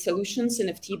 NFT-based solutions,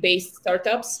 NFT-based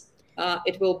startups.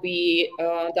 It will be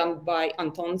done by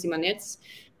Anton Zimanets.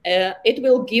 It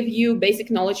will give you basic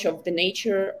knowledge of the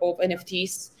nature of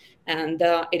NFTs, and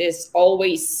it is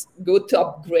always good to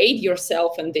upgrade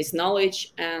yourself in this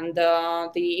knowledge. And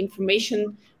the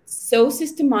information so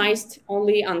systemized.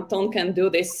 Only Anton can do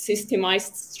this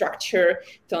systemized structure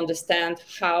to understand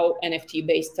how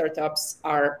NFT-based startups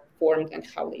are formed and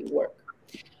how they work.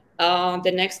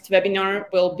 The next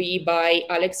webinar will be by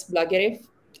Alex Blagerev,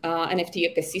 NFT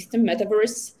ecosystem,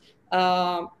 metaverse.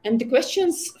 And the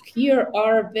questions here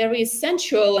are very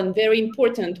essential and very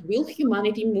important. Will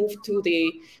humanity move to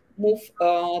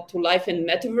life in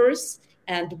metaverse,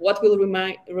 and what will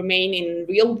remain in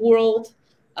real world?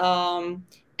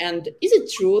 And is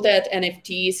it true that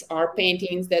NFTs are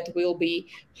paintings that will be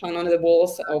hung on the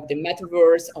walls of the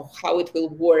metaverse, of how it will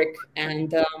work?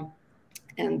 And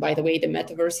by the way, the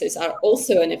metaverses are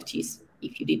also NFTs,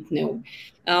 if you didn't know.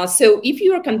 So if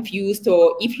you are confused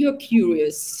or if you're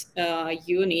curious,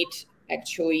 you need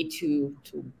actually to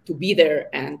be there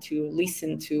and to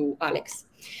listen to Alex.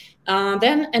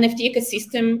 Then NFT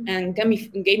ecosystem and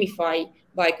gamify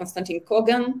by Konstantin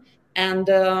Kogan. And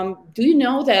do you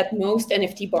know that most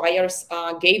NFT buyers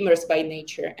are gamers by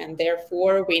nature, and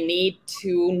therefore we need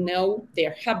to know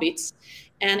their habits.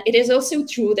 And it is also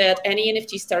true that any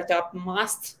NFT startup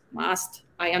must,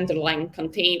 I underline,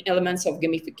 contain elements of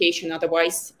gamification.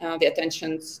 Otherwise, the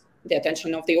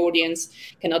attention of the audience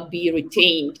cannot be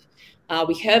retained.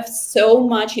 We have so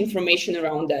much information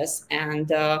around us, and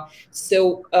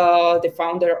so the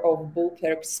founder of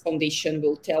Bullperks Foundation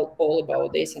will tell all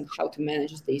about this and how to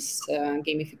manage this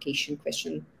gamification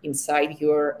question inside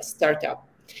your startup.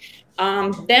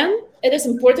 Then it is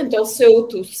important also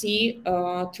to see,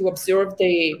 to observe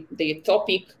the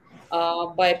topic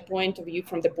from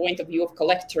the point of view of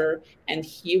collector. And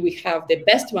here we have the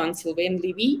best one, Sylvain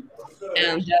Levy,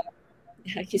 and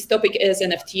his topic is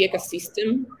NFT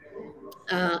ecosystem,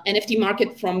 NFT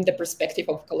market from the perspective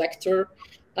of collector.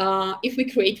 If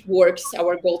we create works,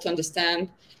 our goal to understand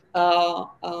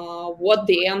what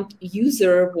the end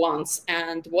user wants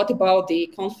and what about the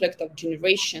conflict of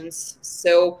generations.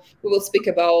 So we will speak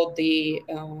about the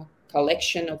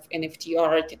collection of NFT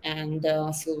art, and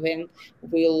Sylvain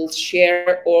will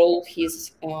share all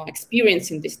his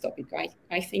experience in this topic.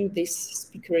 I think this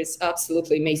speaker is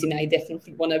absolutely amazing. I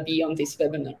definitely want to be on this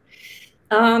webinar.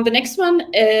 The next one,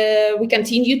 we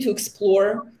continue to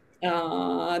explore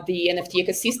the NFT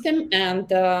ecosystem, and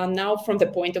now from the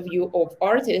point of view of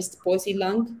artist Posi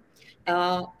Lang.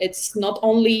 It's not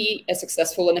only a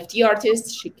successful NFT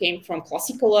artist, she came from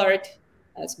classical art,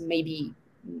 as maybe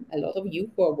a lot of you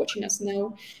who are watching us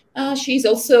know. She's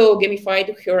also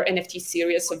gamified her NFT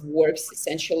series of works,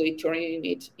 essentially turning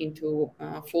it into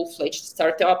a full-fledged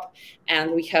startup.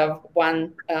 And we have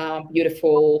one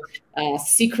beautiful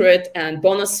secret and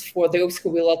bonus for those who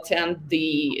will attend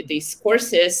these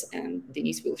courses, and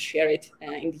Denis will share it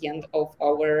in the end of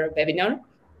our webinar.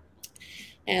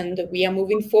 And we are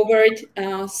moving forward.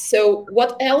 So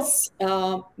what else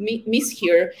miss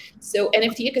here? So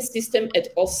NFT ecosystem,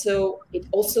 it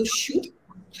also should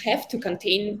have to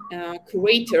contain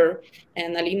curator,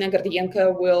 and Alina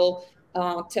Gordienko will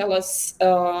tell us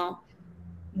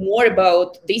more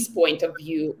about this point of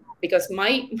view, because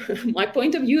my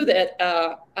point of view that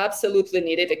absolutely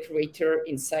needed a curator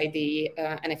inside the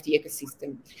NFT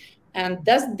ecosystem. And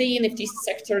does the NFT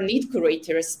sector need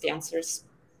curators? The answer is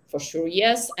for sure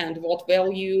yes. And what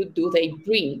value do they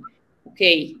bring?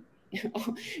 Okay.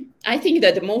 I think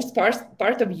that the most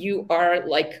part of you are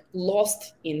like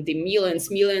lost in the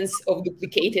millions of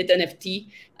duplicated NFT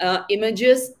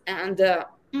images, and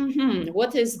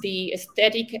what is the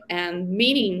aesthetic and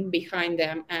meaning behind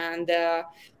them, and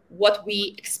what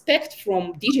we expect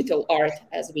from digital art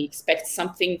as we expect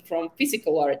something from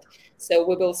physical art. So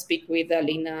we will speak with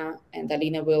Alina, and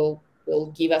Alina will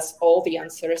give us all the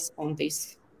answers on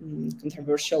these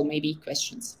controversial maybe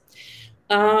questions.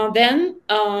 Then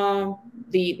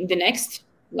the next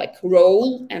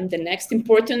role and the next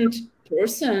important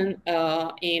person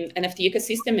in NFT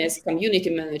ecosystem is community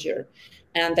manager.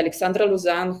 And Alexandra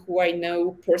Luzan, who I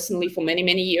know personally for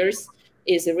many years,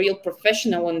 is a real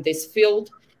professional in this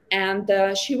field. And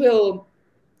she will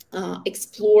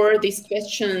explore these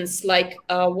questions like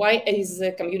why is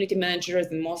a community manager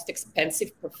the most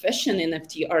expensive profession in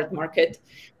NFT art market,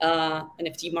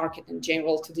 NFT market in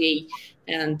general today,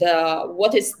 and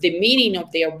what is the meaning of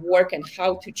their work and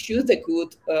how to choose a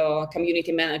good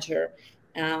community manager.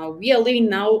 We are living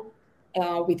now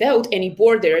without any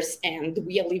borders, and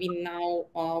we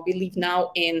live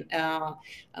now in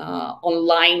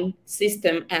online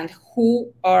system, and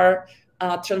who are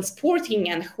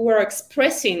transporting and who are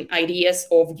expressing ideas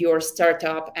of your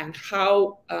startup, and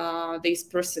how this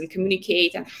person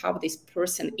communicate and how this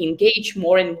person engage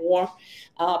more and more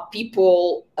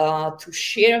people to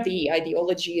share the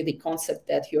ideology, the concept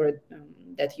that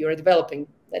you're developing.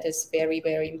 That is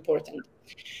very important.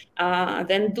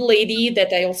 Then the lady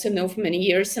that I also know for many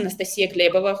years, Anastasia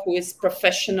Glebova, who is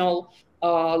professional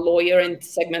lawyer in the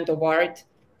segment of art.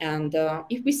 And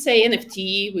if we say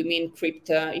NFT, we mean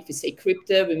crypto. If we say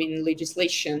crypto, we mean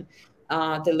legislation.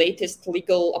 The latest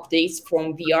legal updates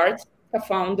from VArt,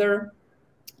 co-founder,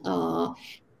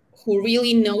 who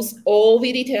really knows all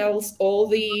the details, all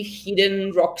the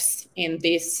hidden rocks in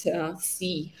this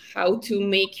sea, how to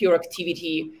make your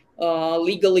activity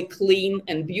legally clean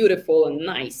and beautiful and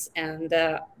nice, and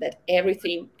that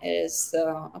everything is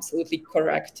absolutely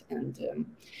correct. And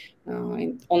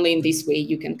only in this way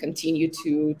you can continue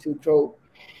to grow.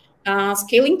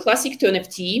 Scaling Classic to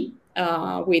NFT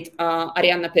with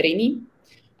Arianna Perini.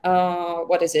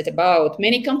 What is it about?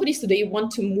 Many companies today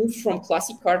want to move from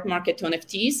classic art market to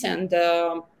NFTs, and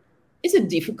is it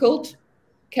difficult?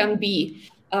 Can be.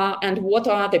 And what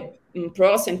are the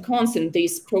pros and cons in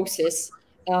this process?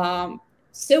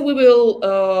 So we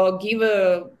will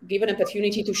give an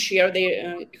opportunity to share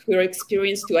her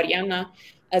experience to Arianna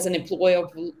as an employee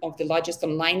of the largest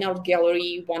online art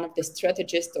gallery, one of the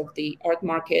strategists of the art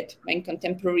market, and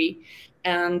contemporary.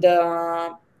 And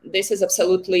this is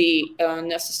absolutely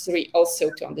necessary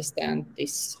also to understand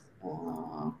this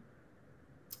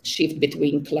shift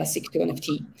between classic to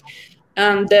NFT.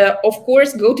 And of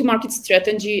course, go-to-market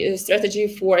strategy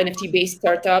for NFT-based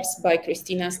startups by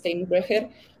Christina Steinbrecher,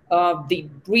 the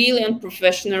brilliant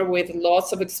professional with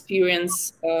lots of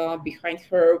experience behind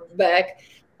her back.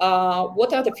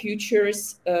 What are the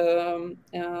features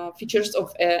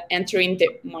of entering the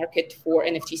market for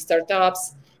NFT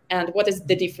startups? And what is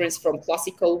the difference from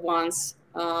classical ones?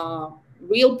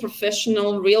 Real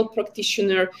professional, real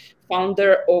practitioner,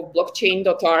 founder of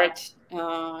blockchain.art.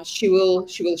 She will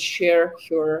share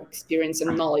her experience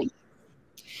and knowledge.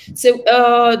 So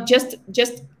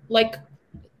just like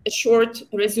a short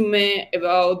resume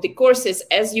about the courses,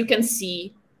 as you can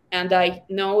see, and I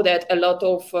know that a lot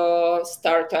of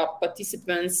startup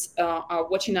participants are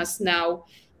watching us now.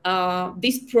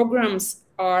 These programs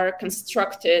are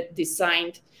constructed,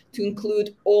 designed to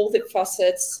include all the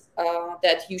facets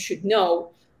that you should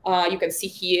know. You can see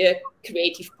here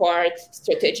creative part,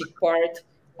 strategic part,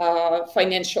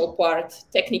 financial part,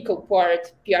 technical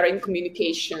part, PR and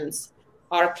communications,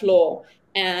 art law.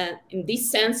 And in this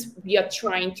sense, we are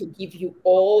trying to give you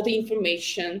all the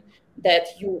information that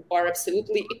you are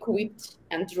absolutely equipped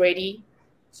and ready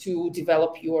to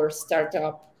develop your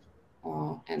startup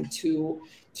and to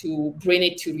bring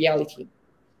it to reality.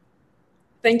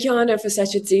 Thank you, Anna, for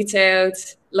such a detailed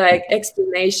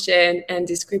explanation and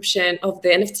description of the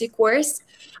NFT course.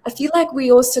 I feel like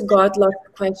we also got lots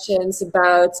of questions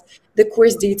about the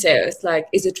course details, like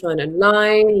is it run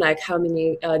online, like how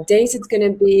many days it's going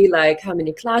to be, like how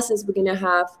many classes we're going to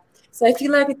have. So I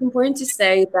feel like it's important to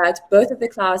say that both of the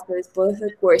classes, both of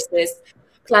the courses,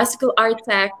 Classical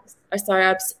ArtTech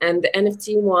Startups and the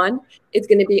NFT one, it's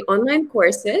going to be online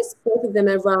courses. Both of them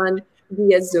are run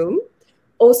via Zoom.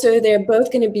 Also, they're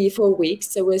both going to be 4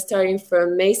 weeks. So we're starting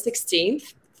from May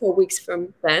 16th, 4 weeks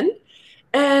from then.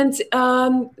 And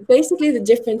basically, the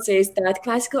difference is that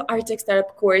Classical ArtTech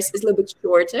Startup course is a little bit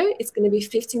shorter. It's going to be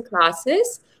 15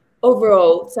 classes,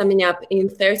 overall summing up in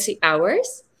 30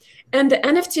 hours. And the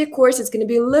NFT course is going to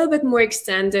be a little bit more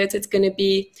extended. It's going to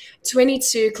be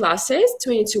 22 classes,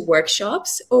 22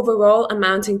 workshops, overall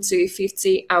amounting to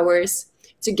 50 hours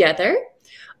together.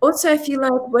 Also, I feel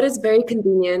like what is very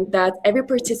convenient that every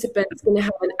participant is going to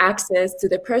have an access to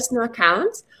their personal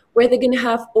account where they're going to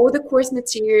have all the course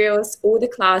materials, all the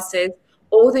classes,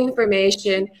 all the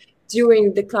information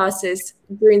during the classes,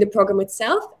 during the program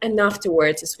itself, and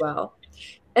afterwards as well.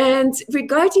 And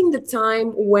regarding the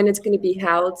time when it's going to be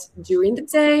held during the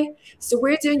day, so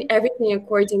we're doing everything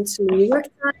according to New York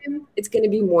time. It's going to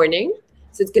be morning.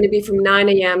 So it's going to be from 9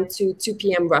 a.m. to 2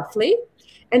 p.m. roughly.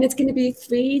 And it's going to be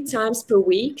 3 times per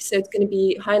week. So it's going to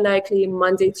be high likely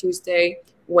Monday, Tuesday,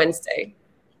 Wednesday.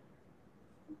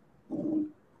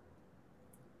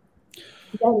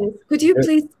 Denis, could you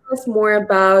please tell us more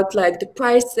about the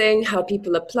pricing, how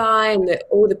people apply, and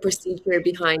all the procedure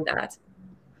behind that?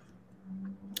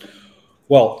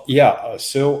 Well, yeah.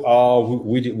 So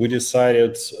we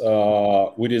decided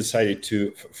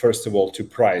to first of all to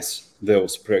price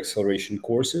those pre-acceleration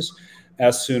courses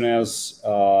as soon as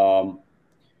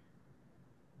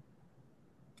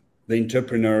the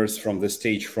entrepreneurs from the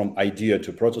stage from idea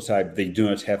to prototype, they do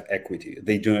not have equity.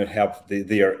 They do not have,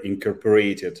 they are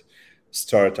incorporated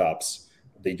startups.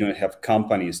 They do not have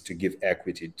companies to give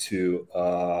equity to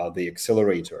the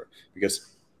accelerator,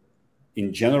 because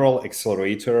in general,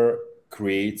 accelerator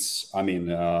creates,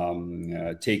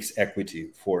 takes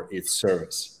equity for its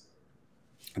service.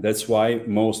 That's why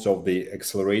most of the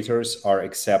accelerators are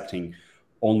accepting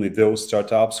only those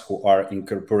startups who are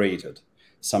incorporated,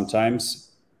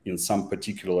 sometimes in some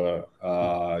particular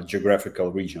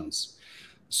geographical regions.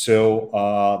 So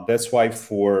that's why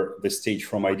for the stage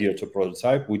from idea to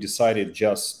prototype, we decided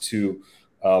just to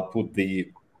put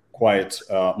the quite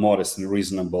modest and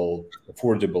reasonable,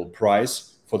 affordable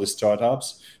price for the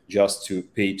startups, just to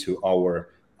pay to our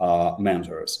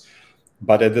mentors.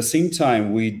 But at the same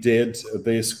time, we did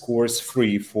this course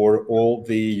free for all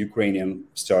the Ukrainian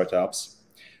startups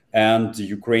and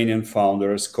Ukrainian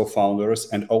founders, co-founders,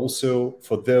 and also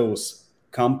for those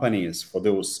companies, for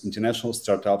those international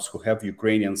startups who have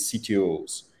Ukrainian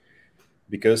CTOs,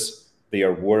 because they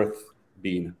are worth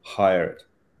being hired.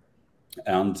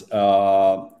 And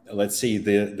let's say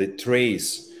the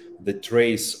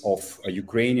trace of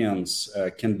Ukrainians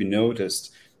can be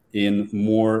noticed in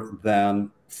more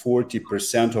than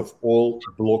 40% of all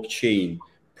blockchain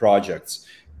projects,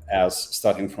 as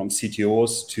starting from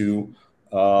CTOs to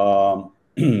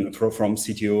from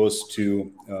CTOs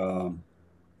to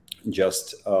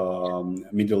just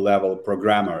middle-level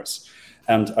programmers.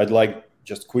 And I'd like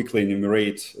just quickly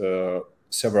enumerate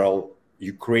several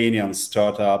Ukrainian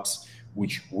startups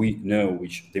which we know,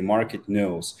 which the market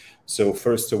knows. So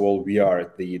first of all, we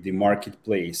are the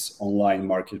marketplace, online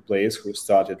marketplace, who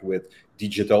started with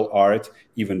digital art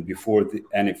even before the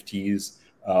NFTs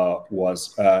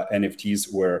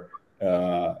NFTs were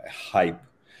hype.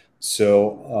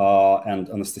 So and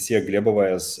Anastasia Glebova,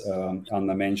 as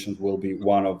Anna mentioned, will be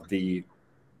one of the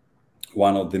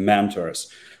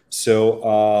mentors.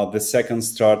 So the second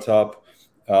startup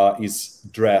is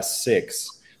Dress6.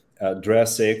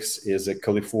 Dress6 is a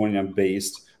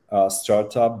California-based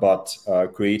startup, but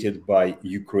created by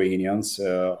Ukrainians,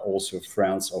 also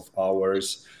friends of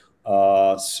ours.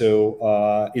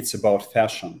 So it's about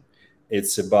fashion.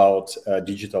 It's about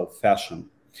digital fashion.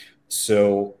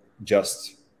 So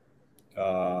just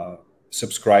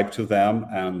subscribe to them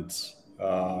and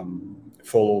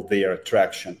follow their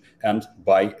attraction and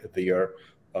buy their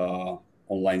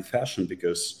online fashion,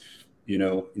 because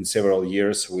in several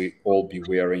years we all be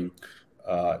wearing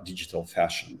digital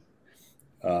fashion,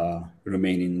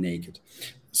 remaining naked.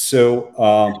 So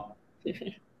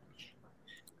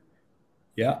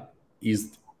yeah,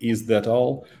 is that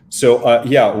all? So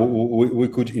yeah, we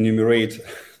could enumerate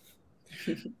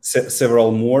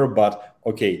several more, but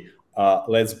okay,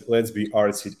 let's be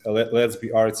artsy. Let's be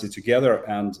artsy together.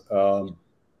 And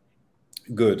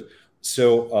good.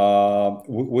 So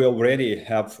we already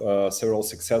have several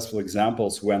successful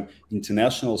examples when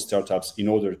international startups, in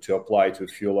order to apply to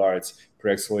Fuelarts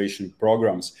pre-acceleration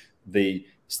programs, they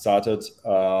started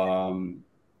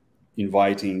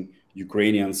inviting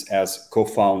Ukrainians as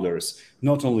co-founders,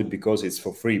 not only because it's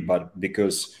for free, but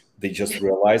because they just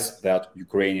realized that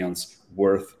Ukrainians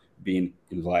worth being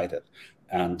invited.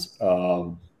 And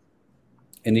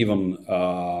even,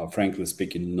 frankly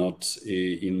speaking, not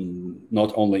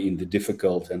only in the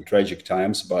difficult and tragic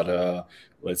times, but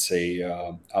let's say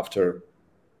after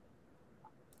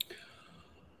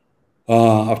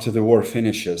the war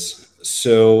finishes.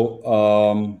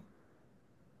 So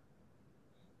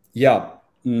yeah,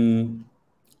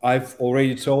 I've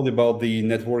already told about the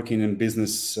networking and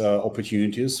business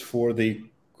opportunities for the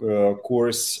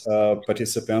course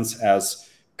participants as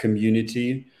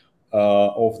community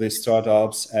of the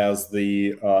startups, as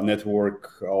the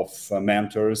network of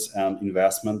mentors and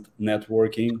investment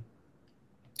networking.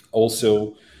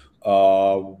 Also,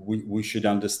 we should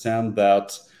understand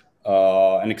that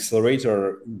an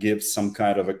accelerator gives some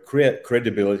kind of a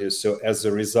credibility. So as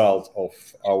a result of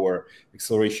our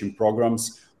acceleration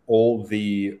programs, all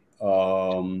the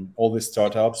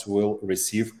startups will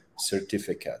receive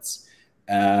certificates,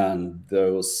 and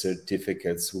those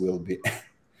certificates will be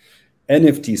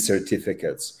NFT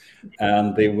certificates,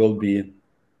 and they will be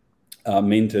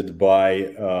minted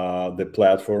by the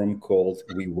platform called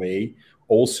WeWay,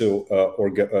 also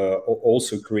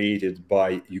also created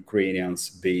by Ukrainians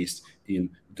based in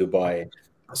Dubai.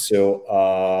 So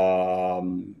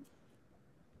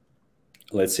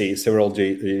let's say several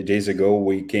days ago,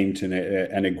 we came to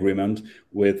an agreement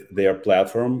with their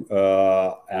platform,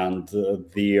 and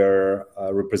their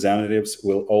representatives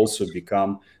will also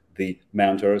become the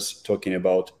mentors, talking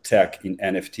about tech in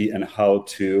NFT and how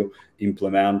to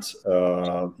implement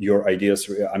your ideas.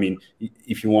 I mean,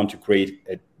 if you want to create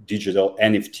a digital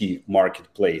NFT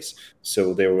marketplace,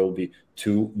 so there will be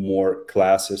 2 more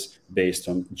classes based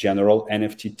on general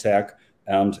NFT tech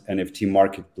and NFT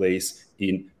marketplace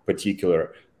in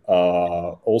particular.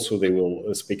 Also, they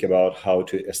will speak about how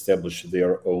to establish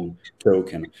their own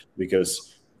token,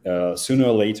 because sooner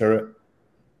or later,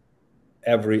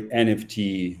 every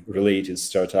NFT related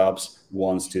startups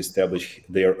wants to establish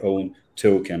their own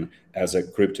token as a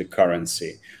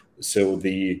cryptocurrency. So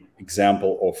the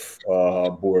example of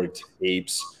Bored Ape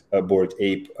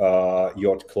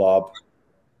Yacht Club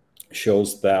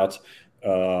shows that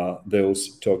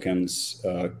those tokens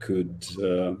could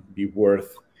be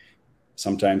worth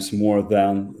sometimes more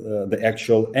than the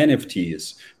actual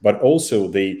NFTs. But also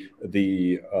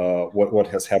what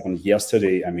has happened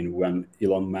yesterday, I mean, when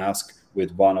Elon Musk,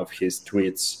 with one of his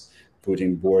tweets,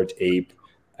 putting Bored Ape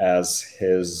as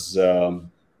his on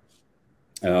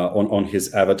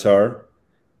his avatar,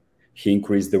 he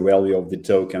increased the value of the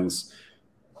tokens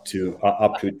to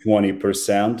up to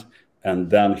 20%.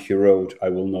 And then he wrote, I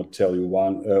will not tell you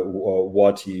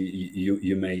what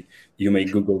you may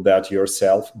Google that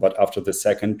yourself. But after the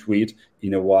second tweet,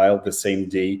 in a while, the same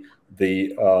day,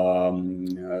 the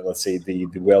let's say the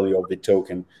value of the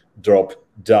token dropped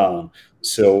down.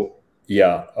 So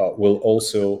yeah, we'll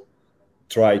also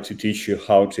try to teach you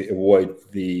how to avoid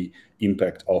the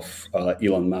impact of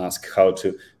Elon Musk, how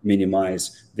to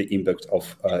minimize the impact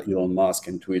of Elon Musk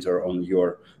and Twitter on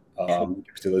your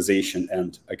capitalization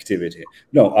and activity.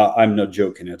 No, I'm not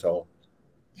joking at all.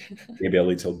 Maybe a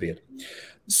little bit.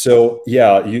 So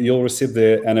yeah, you'll receive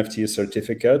the NFT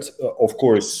certificate. Of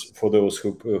course, for those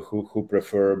who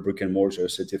prefer brick and mortar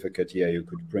certificate, yeah, you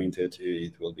could print it.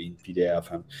 It will be in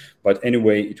PDF, but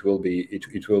anyway, it will be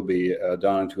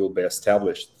done. It will be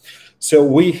established. So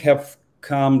we have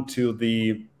come to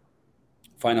the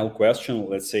final question,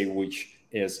 let's say, which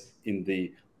is in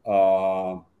the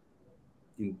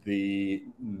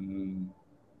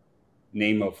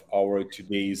name of our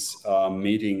today's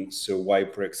meeting. So why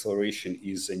pre-acceleration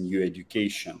is a new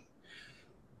education?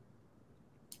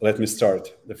 Let me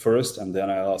start the first, and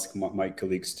then I'll ask my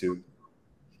colleagues to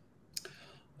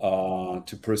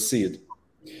proceed.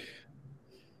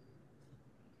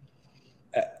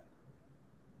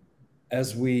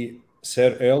 As we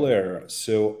said earlier,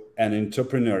 so an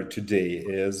entrepreneur today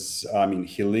is, I mean,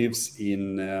 he lives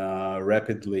in a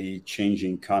rapidly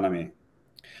changing economy.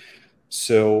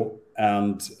 So,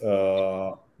 and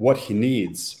what he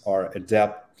needs are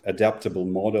adaptable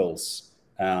models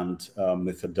and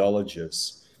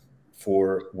methodologies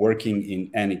for working in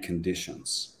any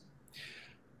conditions.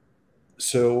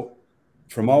 So,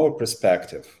 from our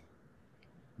perspective,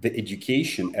 the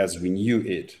education as we knew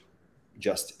it,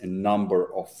 just a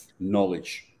number of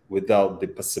knowledge without the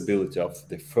possibility of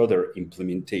the further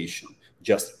implementation,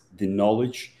 just the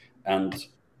knowledge and,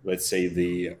 let's say,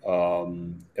 the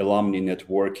alumni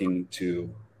networking to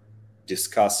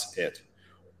discuss it,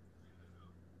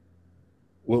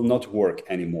 will not work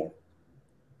anymore.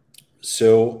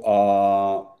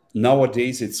 So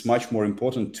nowadays, it's much more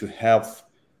important to have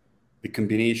the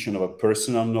combination of a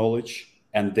personal knowledge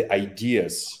and the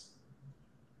ideas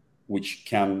which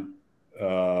can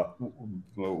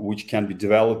be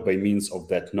developed by means of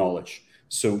that knowledge.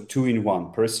 So 2 in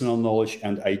 1, personal knowledge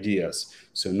and ideas.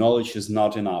 So knowledge is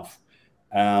not enough.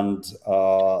 And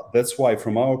that's why,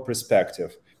 from our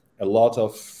perspective, a lot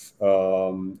of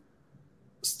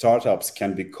startups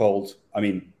can be called, I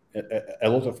mean, a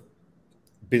lot of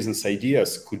business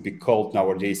ideas could be called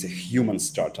nowadays a human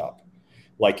startup,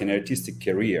 like an artistic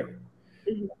career.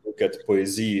 Look at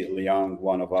Poesie Liang,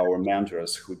 one of our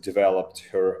mentors, who developed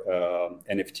her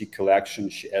NFT collection.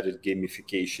 She added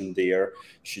gamification there.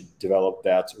 She developed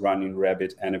that Running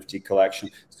Rabbit NFT collection.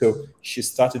 So she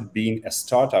started being a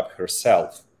startup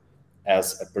herself,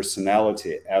 as a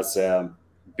personality, as a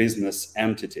business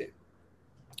entity.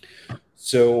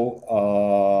 So,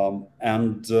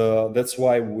 that's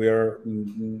why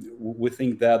we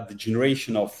think that the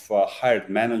generation of hired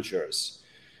managers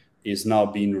is now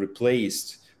being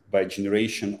replaced by a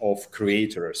generation of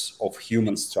creators of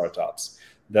human startups.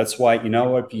 That's why, in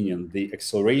our opinion, the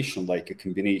acceleration, like a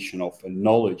combination of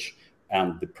knowledge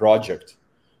and the project,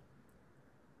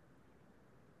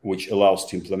 which allows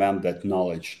to implement that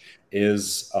knowledge,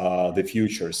 is the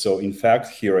future. So in fact,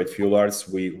 here at Fuelarts,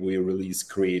 we release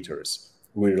creators,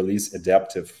 we release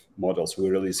adaptive models, we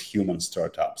release human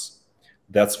startups.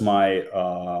 That's my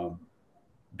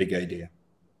big idea.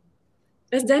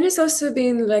 As Denis also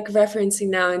been like referencing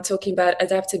now and talking about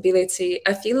adaptability,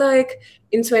 I feel like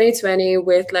in 2020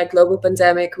 with like global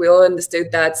pandemic, we all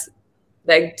understood that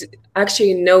like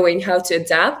actually knowing how to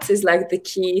adapt is like the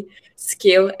key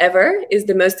skill ever, is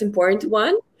the most important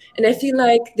one. And I feel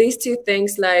like these two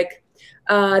things, like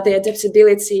the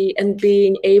adaptability and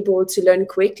being able to learn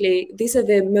quickly, these are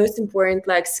the most important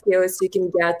like skills you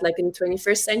can get like in the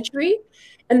 21st century.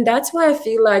 And that's why I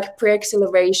feel like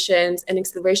pre-accelerations and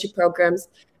acceleration programs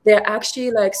they're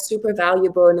actually like super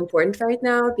valuable and important right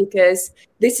now, because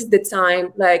this is the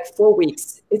time, like 4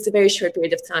 weeks. It's a very short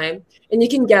period of time. And you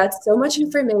can get so much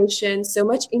information, so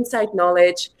much insight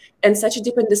knowledge, and such a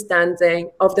deep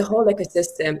understanding of the whole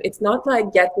ecosystem. It's not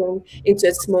like getting into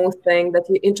a small thing that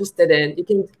you're interested in. You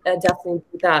can definitely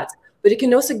do that. But you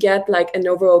can also get like an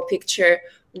overall picture.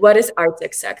 What is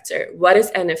ArtTech sector? What is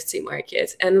NFT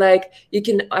market? And like you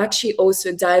can actually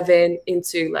also dive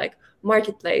into like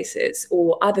marketplaces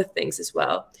or other things as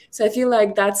well. So I feel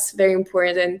like that's very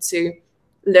important to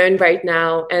learn right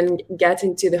now and get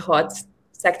into the hot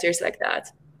sectors like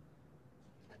that.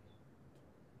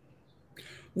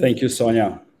 Thank you,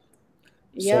 Sonia.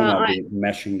 Yeah, Sonia, the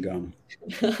machine gun.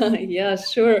 yeah,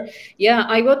 sure. Yeah,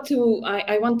 I want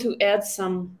to add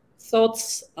some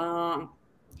thoughts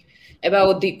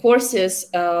about the courses,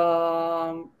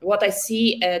 what I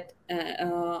see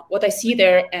what I see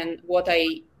there, and what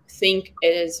I think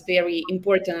is very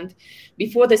important.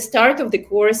 Before the start of the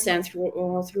course and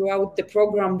throughout the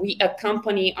program, we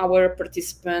accompany our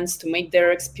participants to make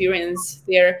their experience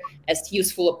there as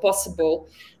useful as possible.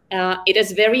 It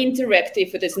is very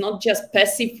interactive. It is not just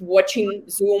passive watching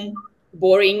Zoom,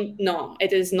 boring. No,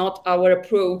 it is not our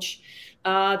approach.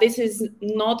 This is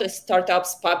not a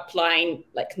startup's pipeline,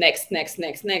 like next,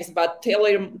 but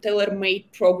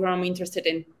tailor-made program interested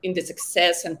in the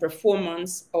success and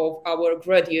performance of our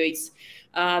graduates.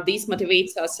 This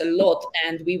motivates us a lot,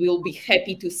 and we will be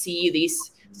happy to see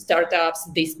these startups,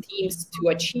 these teams to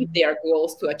achieve their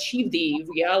goals, to achieve the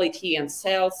reality and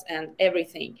sales and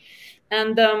everything.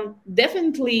 And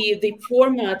definitely the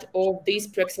format of these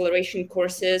pre-acceleration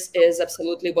courses is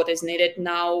absolutely what is needed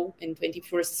now in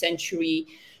 21st century.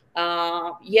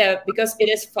 Yeah, because it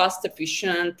is fast,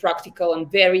 efficient, practical, and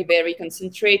very, very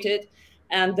concentrated.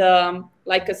 And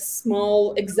like a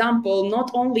small example,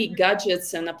 not only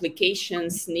gadgets and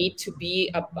applications need to be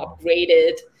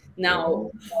upgraded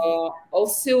now,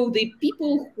 also the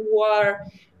people who are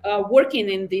working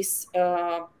in this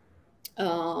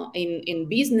in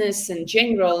business in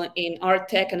general, in art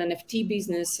tech and NFT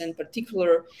business in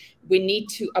particular, we need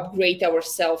to upgrade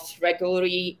ourselves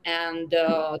regularly, and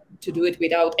to do it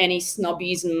without any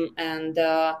snobism, and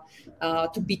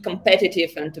to be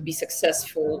competitive and to be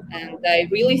successful. And I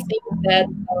really think that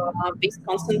this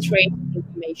concentrated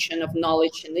information of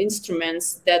knowledge and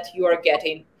instruments that you are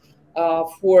getting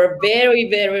for very,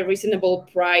 very reasonable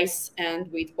price,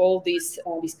 and with all these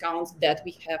discounts that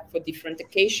we have for different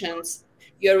occasions,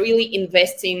 you're really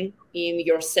investing in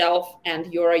yourself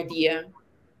and your idea,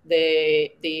 the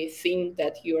thing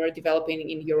that you are developing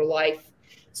in your life.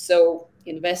 So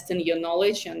invest in your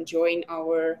knowledge and join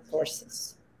our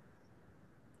courses.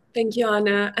 Thank you,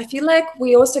 Anna. I feel like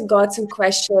we also got some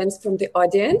questions from the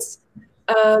audience.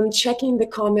 Checking the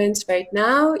comments right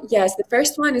now. Yes, the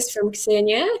first one is from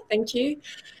Ksenia. Thank you.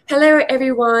 Hello,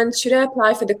 everyone. Should I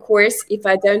apply for the course if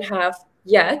I don't have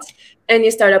yet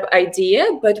any startup idea,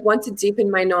 but want to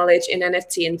deepen my knowledge in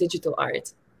NFT and digital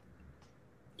art?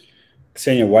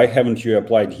 Ksenia, why haven't you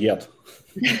applied yet?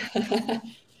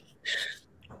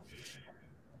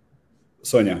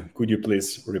 Sonia, could you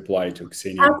please reply to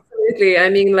Ksenia? Absolutely. I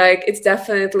mean, like, it's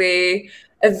definitely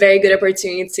a very good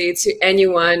opportunity to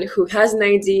anyone who has an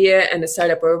idea and a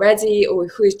startup already, or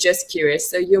who is just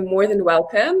curious. So you're more than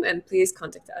welcome, and please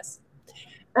contact us.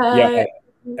 Yeah,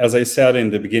 as I said in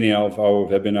the beginning of our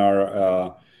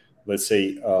webinar, let's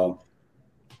say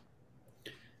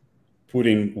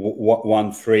putting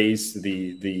one phrase,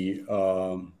 the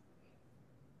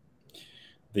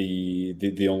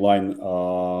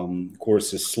online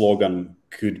courses slogan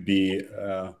could be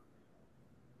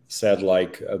said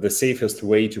like the safest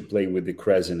way to play with the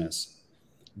craziness,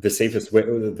 the safest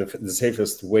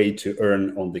way to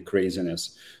earn on the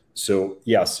craziness. So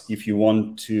yes, if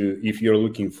you're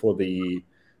looking for the,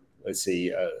 let's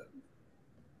say,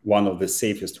 one of the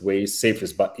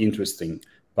safest but interesting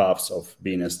paths of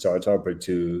being a startup, or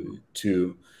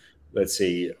to let's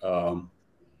say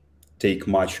take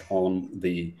much on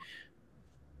the,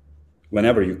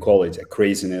 whenever you call it a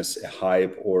craziness, a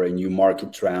hype, or a new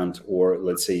market trend, or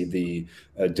let's say the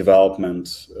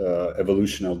development,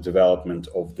 evolutionary development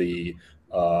of the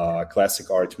classic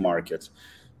art market.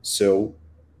 So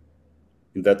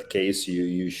in that case,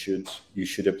 you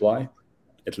should apply,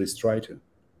 at least try to.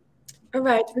 All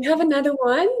right, we have another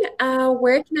one.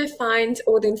 Where can I find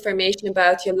all the information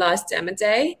about your last demo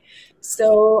day?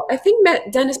 So I think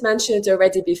Denis mentioned it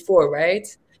already before, right?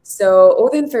 So all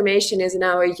the information is in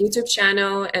our YouTube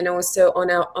channel and also on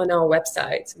our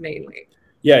website mainly.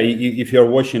 Yeah, if you're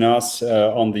watching us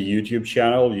on the YouTube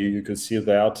channel, you can see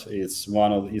that it's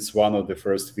one of the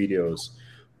first videos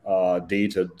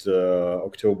dated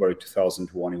October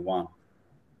 2021.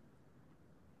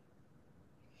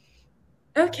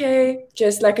 Okay,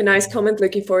 just like a nice comment,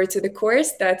 looking forward to the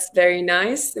course. That's very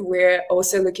nice. We're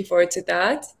also looking forward to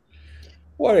that.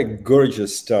 What a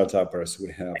gorgeous startuppers we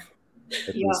have,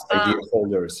 at least idea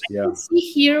holders. I can see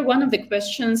here one of the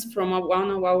questions from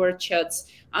one of our chats.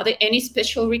 Are there any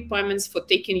special requirements for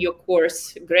taking your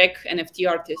course, Greg, NFT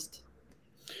artist?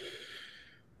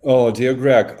 Oh, dear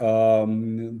Greg,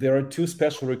 there are two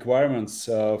special requirements.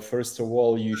 First of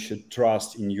all, you should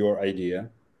trust in your idea.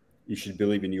 You should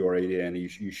believe in your idea, and you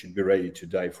should be ready to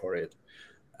die for it.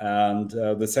 And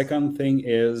the second thing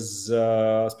is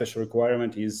special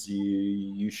requirement is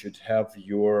you should have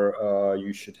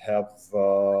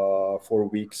 4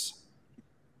 weeks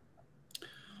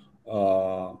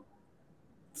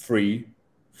free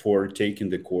for taking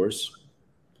the course,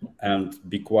 and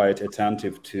be quite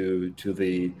attentive to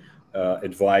the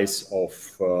advice of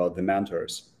the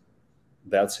mentors.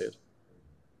 That's it.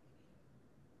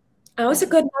 I also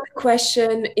got another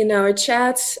question in our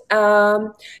chat.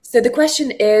 So the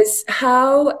question is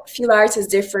how Fuelarts is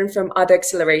different from other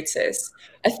accelerators.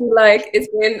 I feel like it's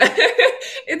been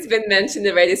it's been mentioned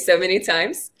already so many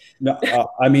times. No,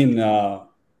 I mean,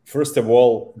 first of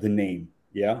all, the name.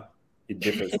 Yeah, it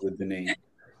differs with the name.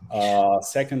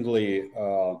 Secondly,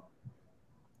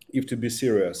 if to be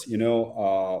serious,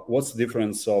 what's the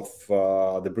difference of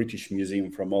the British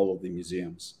Museum from all of the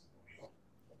museums?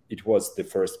 It was the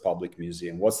first public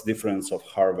museum. What's the difference of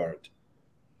Harvard,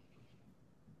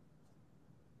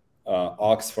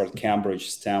 Oxford, Cambridge,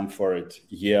 Stanford,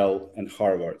 Yale, and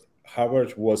Harvard?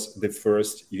 Harvard was the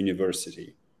first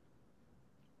university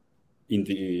in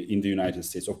the United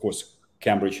States. Of course,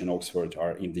 Cambridge and Oxford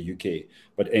are in the UK.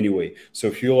 But anyway,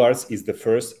 so Fuelarts is the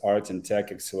first art and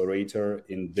tech accelerator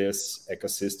in this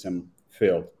ecosystem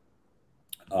field.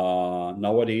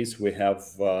 Nowadays, we have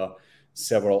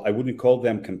several. I wouldn't call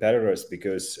them competitors,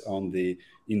 because in the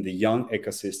young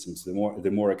ecosystems,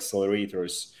 the more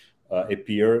accelerators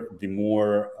appear, the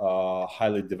more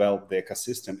highly developed the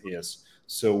ecosystem is.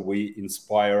 So we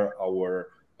inspire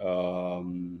our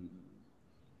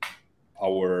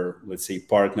let's say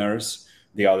partners,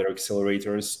 the other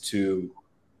accelerators, to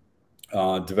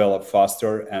develop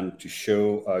faster and to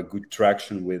show good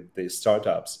traction with the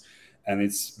startups. And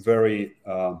it's very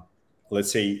let's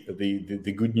say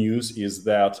the good news is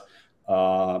that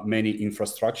many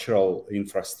infrastructural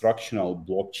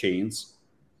blockchains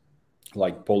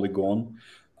like Polygon,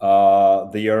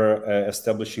 they are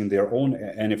establishing their own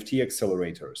NFT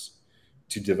accelerators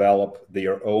to develop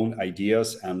their own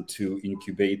ideas and to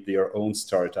incubate their own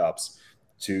startups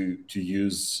to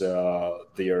use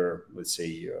their, let's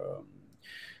say,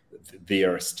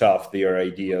 their stuff, their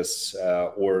ideas,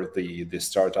 or the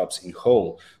startups in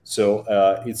whole. So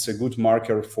it's a good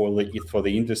marker for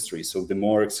the industry. So the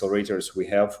more accelerators we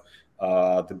have,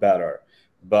 the better.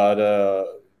 But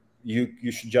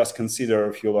you should just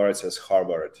consider Fuelarts as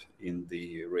Harvard in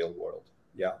the real world.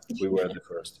 Yeah, we were the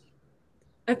first.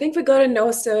 I think we got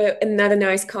also another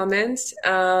nice comment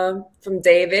from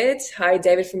David. Hi,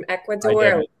 David from Ecuador. Hi,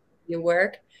 David. Your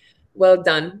work. Well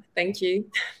done. Thank you.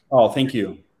 Oh, thank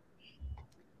you.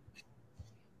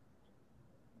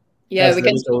 Yeah, Has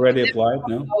David already applied?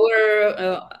 No.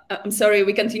 I'm sorry.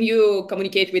 We continue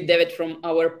communicate with David from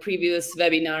our previous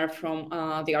webinar from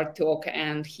the Art Talk,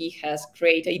 and he has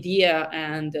great idea.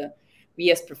 And we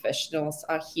as professionals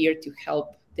are here to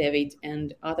help David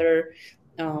and other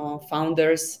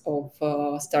founders of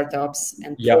startups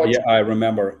and projects. Yeah, I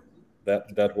remember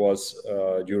that was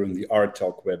during the Art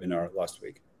Talk webinar last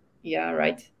week. Yeah,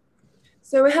 right.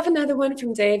 So we have another one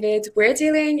from David. We're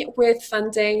dealing with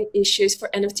funding issues for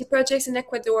NFT projects in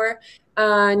Ecuador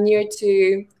near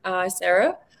to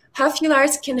Sarah. How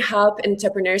Fuelarts can help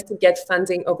entrepreneurs to get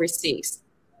funding overseas?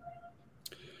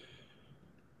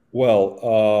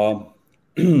 Well,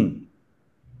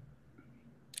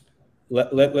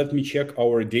 let me check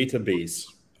our database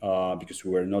because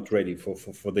we were not ready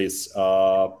for this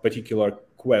particular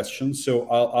question. So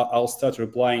I'll start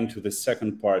replying to the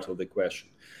second part of the question.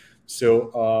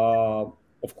 So,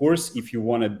 of course, if you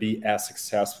want to be a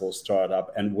successful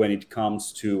startup, and when it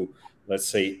comes to, let's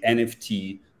say,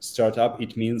 NFT startup,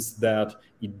 it means that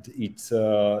it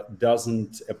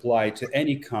doesn't apply to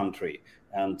any country.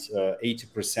 And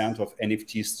 80% of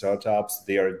NFT startups,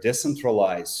 they are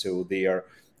decentralized. So they are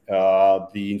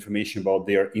the information about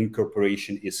their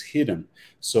incorporation is hidden.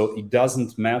 So it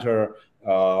doesn't matter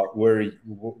where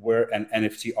an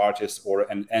NFT artist or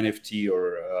an NFT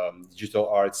or digital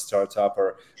art startup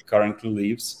currently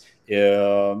lives.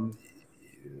 The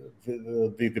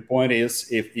point is,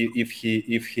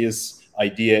 if his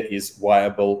idea is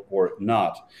viable or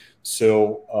not.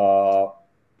 So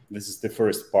this is the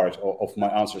first part of my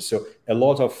answer. So a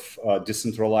lot of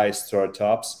decentralized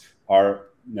startups are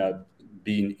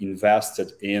being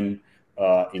invested in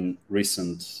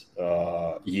recent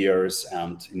years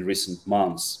and in recent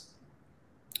months.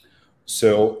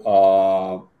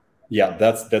 So yeah,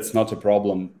 that's not a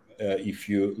problem if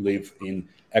you live in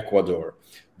Ecuador.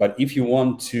 But if you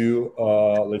want to,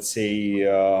 let's say,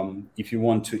 if you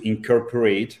want to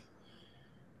incorporate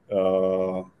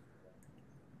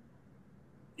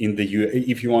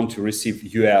if you want to receive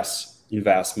US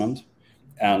investment,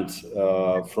 and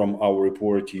from our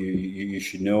report, you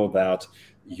should know that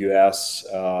US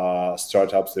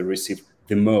startups, they receive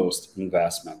the most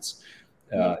investments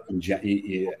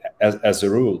as a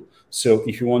rule. So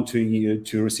if you want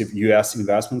to receive US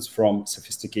investments from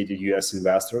sophisticated US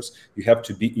investors, you have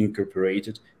to be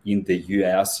incorporated in the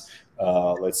US,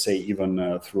 let's say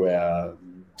even through a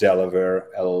Delaware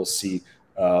LLC,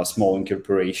 small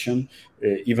incorporation,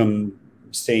 even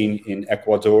staying in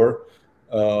Ecuador.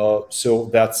 So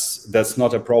that's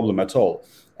not a problem at all.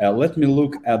 Let me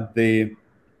look at the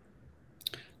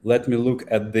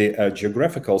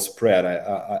geographical spread.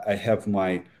 I have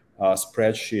my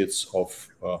spreadsheets of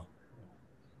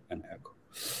an echo.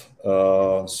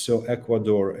 So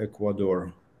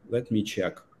Ecuador. Let me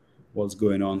check what's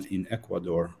going on in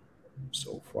Ecuador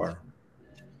so far.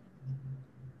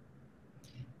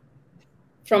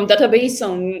 From database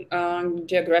on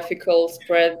geographical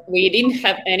spread, we didn't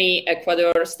have any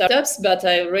Ecuador startups, but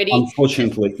I already.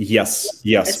 Unfortunately, yes.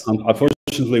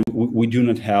 Unfortunately, we do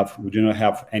not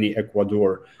have any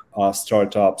Ecuador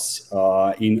startups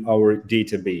in our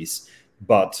database.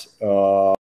 But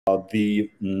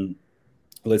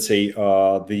let's say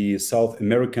the South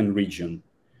American region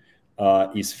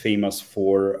is famous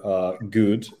for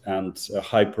good and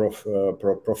high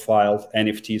profile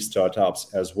NFT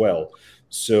startups as well.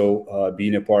 So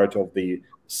being a part of the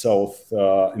South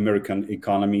American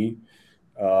economy,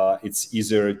 it's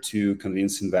easier to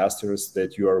convince investors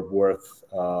that you are worth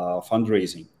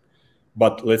fundraising.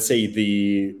 But let's say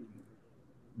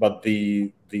let's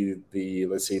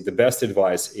say the best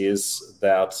advice is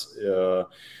that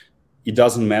it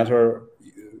doesn't matter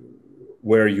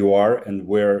where you are and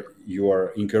where you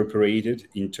are incorporated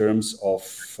in terms of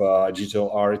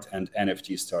digital art and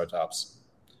NFT startups,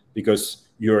 because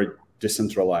you're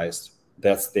decentralized.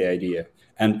 That's the idea.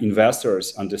 And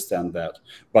investors understand that,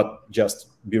 but just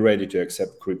be ready to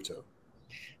accept crypto.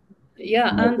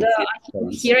 Yeah, and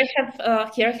here I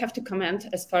have to comment.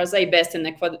 As far as I based in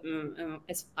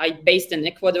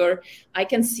Ecuador, I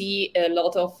can see a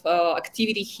lot of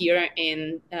activity here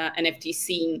in NFT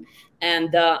scene,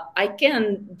 and I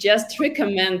can just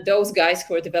recommend those guys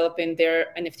who are developing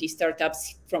their NFT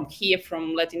startups from here,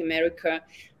 from Latin America,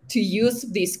 to use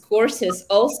these courses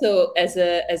also as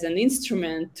an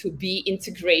instrument to be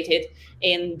integrated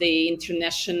in the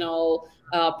international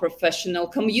professional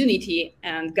community.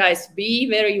 And guys, be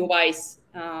very wise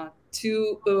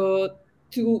to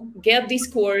get this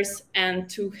course and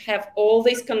to have all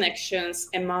these connections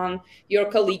among your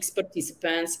colleagues,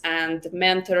 participants, and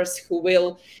mentors who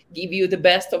will give you the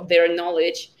best of their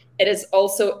knowledge. It is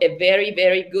also a very,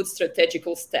 very good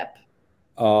strategical step.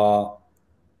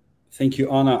 Thank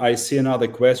you, Anna. I see another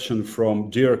question from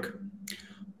Dirk.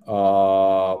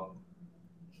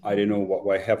 I don't know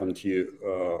why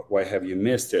have you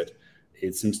missed it?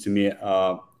 It seems to me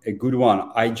a good one.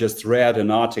 I just read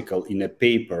an article in a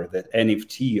paper that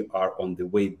NFT are on the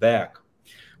way back.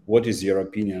 What is your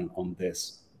opinion on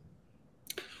this?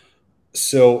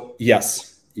 So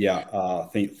yes, yeah.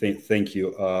 Thank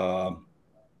you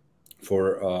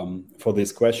for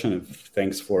this question. And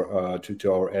thanks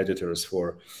to our editors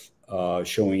for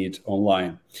showing it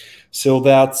online. So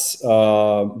that's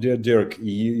dear Dirk,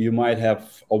 you might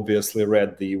have obviously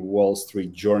read the Wall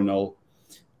Street Journal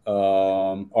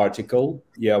article.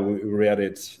 Yeah, we read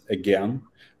it again.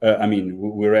 I mean,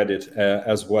 we read it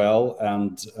as well,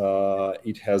 and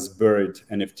it has buried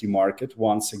NFT market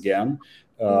once again.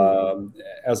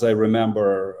 As I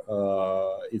remember,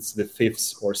 it's the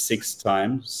fifth or sixth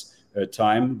time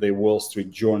the Wall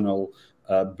Street Journal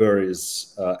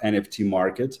buries NFT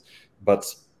market, but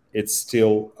it's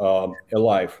still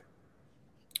alive.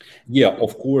 Yeah,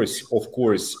 of course.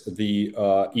 The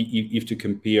if to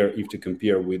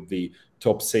compare with the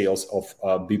top sales of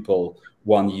Beeple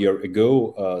 1 year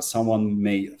ago, someone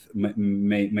may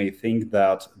think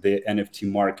that the NFT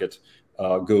market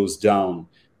goes down.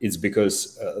 It's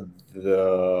because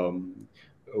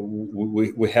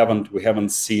we haven't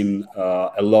seen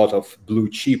a lot of blue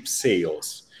chip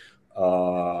sales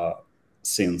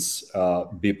since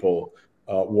Beeple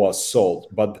was sold.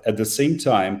 But at the same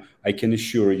time, I can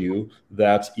assure you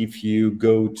that if you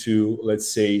go to,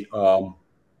 let's say,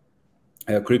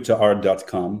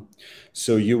 cryptoart.com,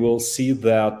 so you will see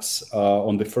that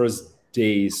on the first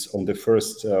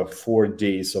 4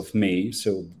 days of May,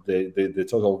 so the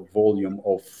total volume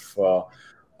of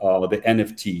the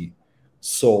NFT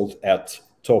sold at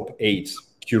top 8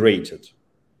 curated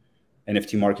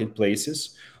NFT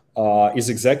marketplaces is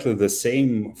exactly the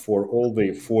same for all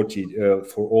the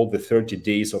 30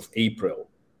 days of April.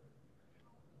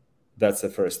 That's the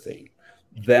first thing.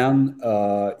 Then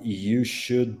you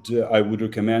should, I would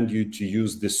recommend you to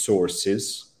use the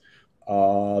sources,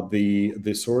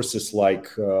 the sources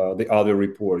like the other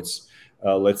reports.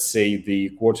 Let's say the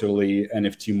quarterly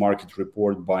NFT market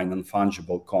report by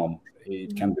nonfungible.com.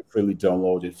 It can be freely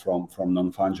downloaded from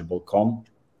nonfungible.com.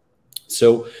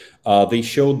 So they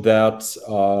showed that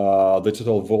the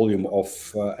total volume of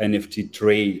NFTs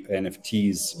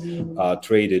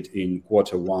traded in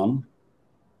Q1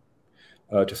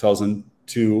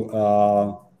 2002.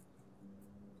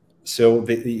 So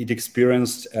it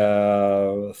experienced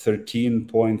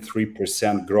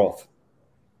 13.3% growth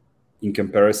in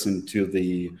comparison to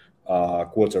the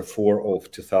Q4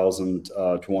 of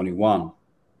 2021.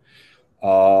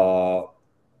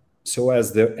 So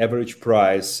as the average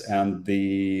price and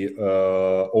the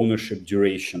ownership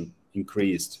duration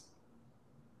increased,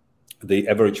 the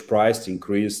average price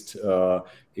increased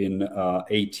in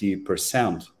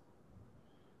 80%.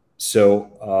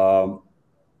 So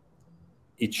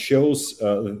it shows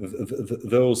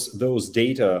those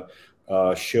data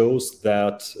shows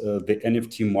that the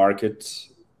NFT market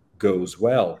goes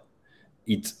well.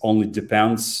 It only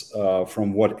depends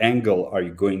from what angle are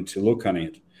you going to look on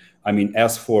it. I mean,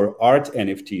 as for art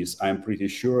NFTs, I'm pretty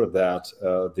sure that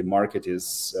the market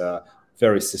is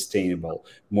very sustainable.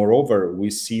 Moreover,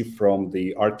 we see from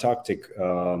the ArtTech,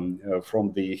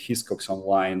 from the Hiscox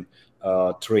Online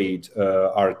art trade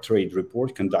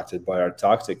report conducted by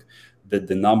ArtTech, that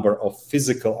the number of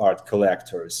physical art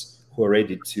collectors who are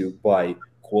ready to buy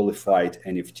qualified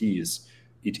NFTs,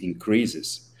 it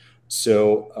increases.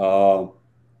 So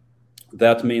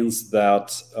that means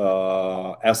that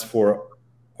as for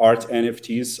art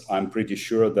NFTs, I'm pretty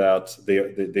sure that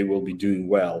they will be doing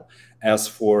well. As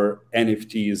for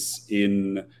NFTs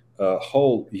in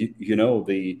whole, you know,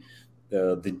 the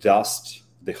dust,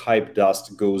 the hype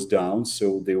dust goes down.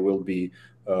 So there will be,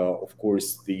 of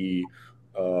course, the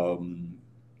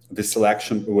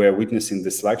selection. We're witnessing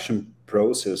the selection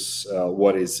process.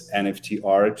 What is NFT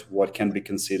art? What can be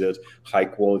considered high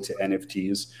quality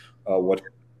NFTs? What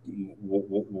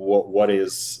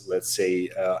is, let's say,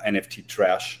 NFT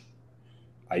trash?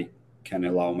 I can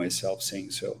allow myself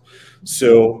saying so.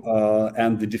 So,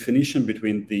 and the definition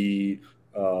between the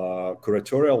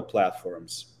curatorial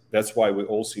platforms. That's why we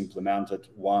also implemented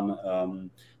one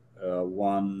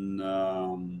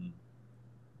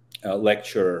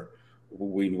lecture.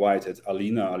 We invited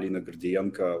Alina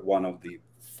Gordienko, one of the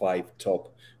 5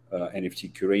 top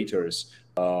NFT curators,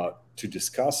 to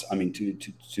discuss. I mean,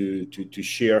 to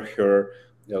share her,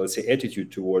 let's say,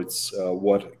 attitude towards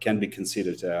what can be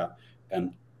considered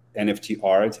an NFT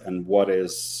art and what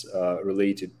is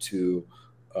related to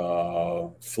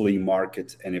flea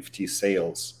market NFT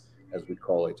sales, as we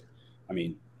call it. I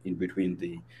mean, in between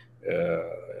the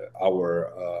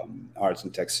our Art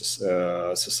and Tech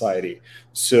Society.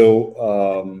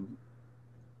 So.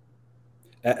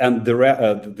 And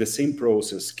the same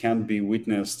process can be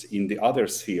witnessed in the other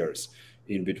spheres,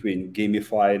 in between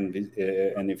gamified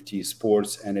NFTs,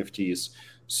 sports NFTs.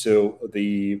 So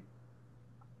the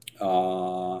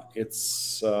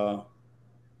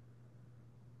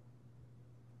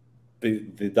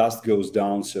dust goes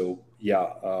down. So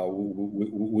yeah,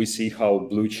 we see how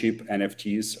blue chip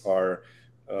NFTs are,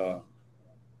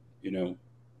 you know.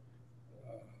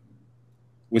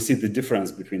 We see the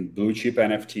difference between blue chip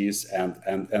NFTs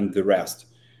and the rest.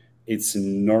 It's a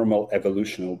normal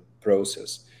evolutional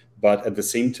process. But at the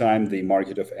same time, the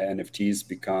market of NFTs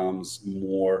becomes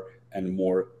more and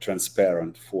more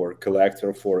transparent for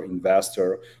collector, for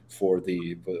investor, for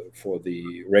the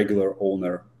regular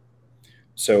owner.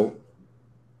 So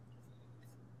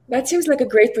that seems like a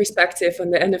great perspective on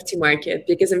the NFT market,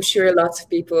 because I'm sure lots of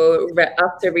people,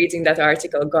 after reading that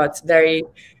article, got very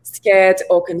scared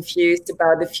or confused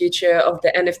about the future of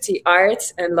the NFT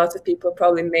art. And lots of people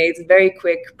probably made very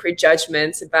quick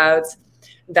prejudgments about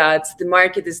that the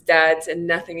market is dead and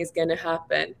nothing is going to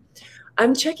happen.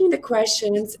 I'm checking the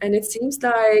questions, and it seems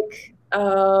like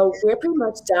we're pretty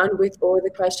much done with all the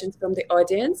questions from the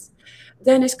audience.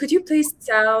 Denis, could you please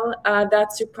tell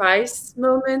that surprise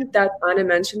moment that Anna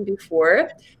mentioned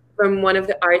before, from one of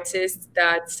the artists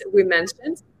that we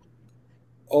mentioned?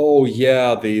 Oh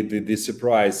yeah, the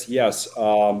surprise. Yes,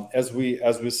 as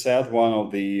we said, one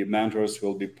of the mentors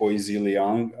will be Poesie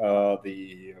Liang,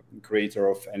 the creator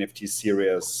of NFT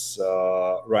series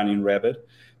Running Rabbit.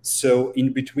 So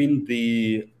in between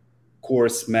the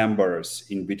course members,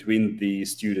 in between the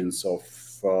students of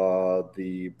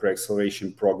the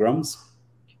pre-acceleration programs,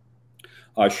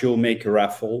 she'll make a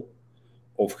raffle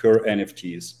of her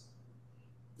NFTs.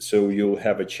 So you'll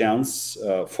have a chance,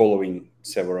 following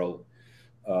several,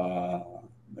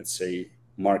 let's say,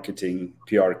 marketing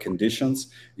PR conditions,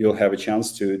 you'll have a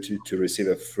chance to receive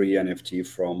a free NFT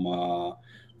from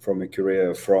a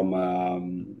career, from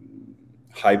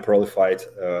high profiled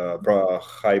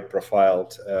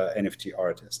NFT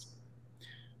artist.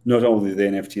 Not only the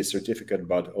NFT certificate,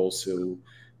 but also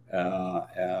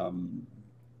an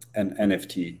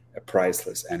NFT, a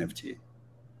priceless NFT,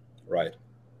 right?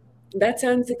 That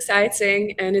sounds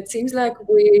exciting, and it seems like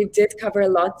we did cover a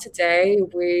lot today.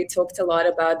 We talked a lot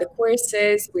about the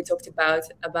courses. We talked about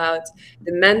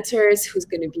the mentors, who's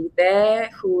going to be there,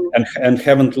 who and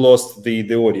haven't lost the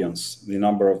audience. The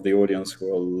number of the audience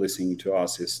who are listening to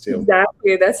us is still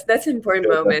exactly. That's an important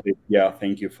moment. Yeah,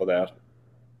 thank you for that.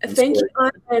 Thank you,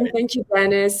 Anna, and thank you,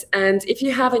 Denis. And if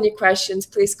you have any questions,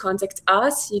 please contact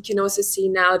us. You can also see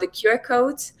now the QR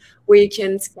code where you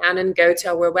can scan and go to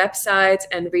our website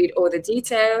and read all the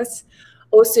details.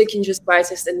 Also, you can just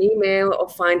write us an email or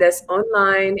find us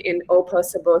online in all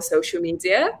possible social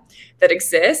media that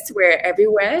exist. We're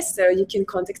everywhere, so you can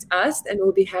contact us and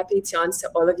we'll be happy to answer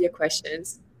all of your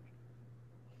questions.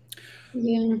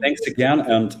 Yeah. Thanks again.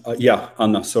 And yeah,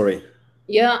 Anna, sorry.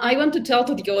 Yeah, I want to tell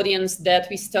to the audience that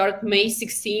we start May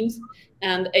 16th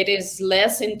and it is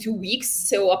less than 2 weeks.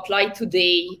 So apply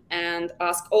today and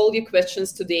ask all your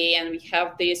questions today. And we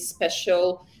have this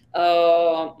special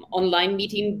online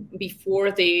meeting before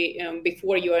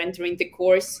you are entering the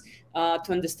course to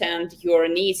understand your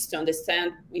needs, to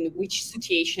understand in which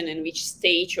situation and which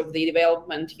stage of the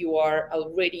development you are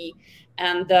already.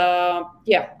 And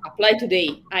yeah, apply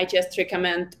today. I just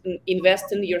recommend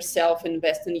invest in yourself,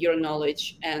 invest in your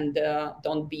knowledge, and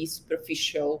don't be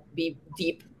superficial, be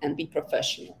deep and be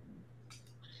professional.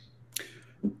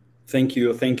 Thank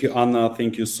you, Anna.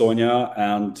 Thank you, Sonia.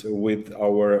 And with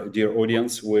our dear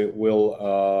audience, we will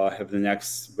have the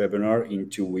next webinar in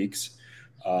 2 weeks.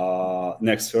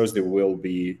 Next Thursday we'll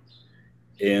be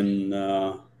in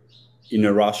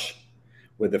a rush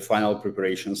with the final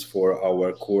preparations for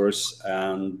our course,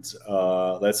 and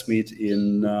let's meet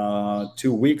in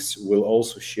 2 weeks. We'll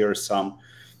also share some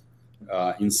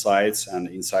insights and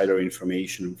insider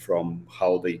information from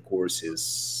how the course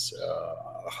is,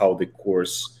 how the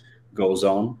course goes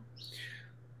on.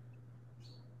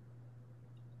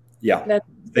 Yeah, that's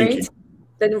thank great. you.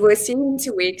 Then we'll see you in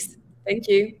 2 weeks. Thank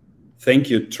you. Thank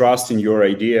you. Trust in your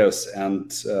ideas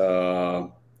and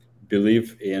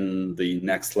believe in the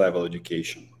next level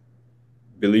education.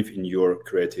 Believe in your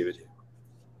creativity.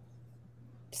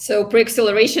 So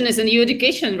pre-acceleration is a new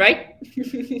education, right?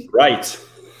 Right.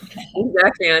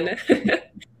 Exactly, Anna.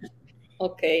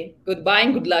 Okay. Goodbye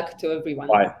and good luck to everyone.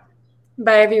 Bye.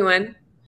 Bye, everyone.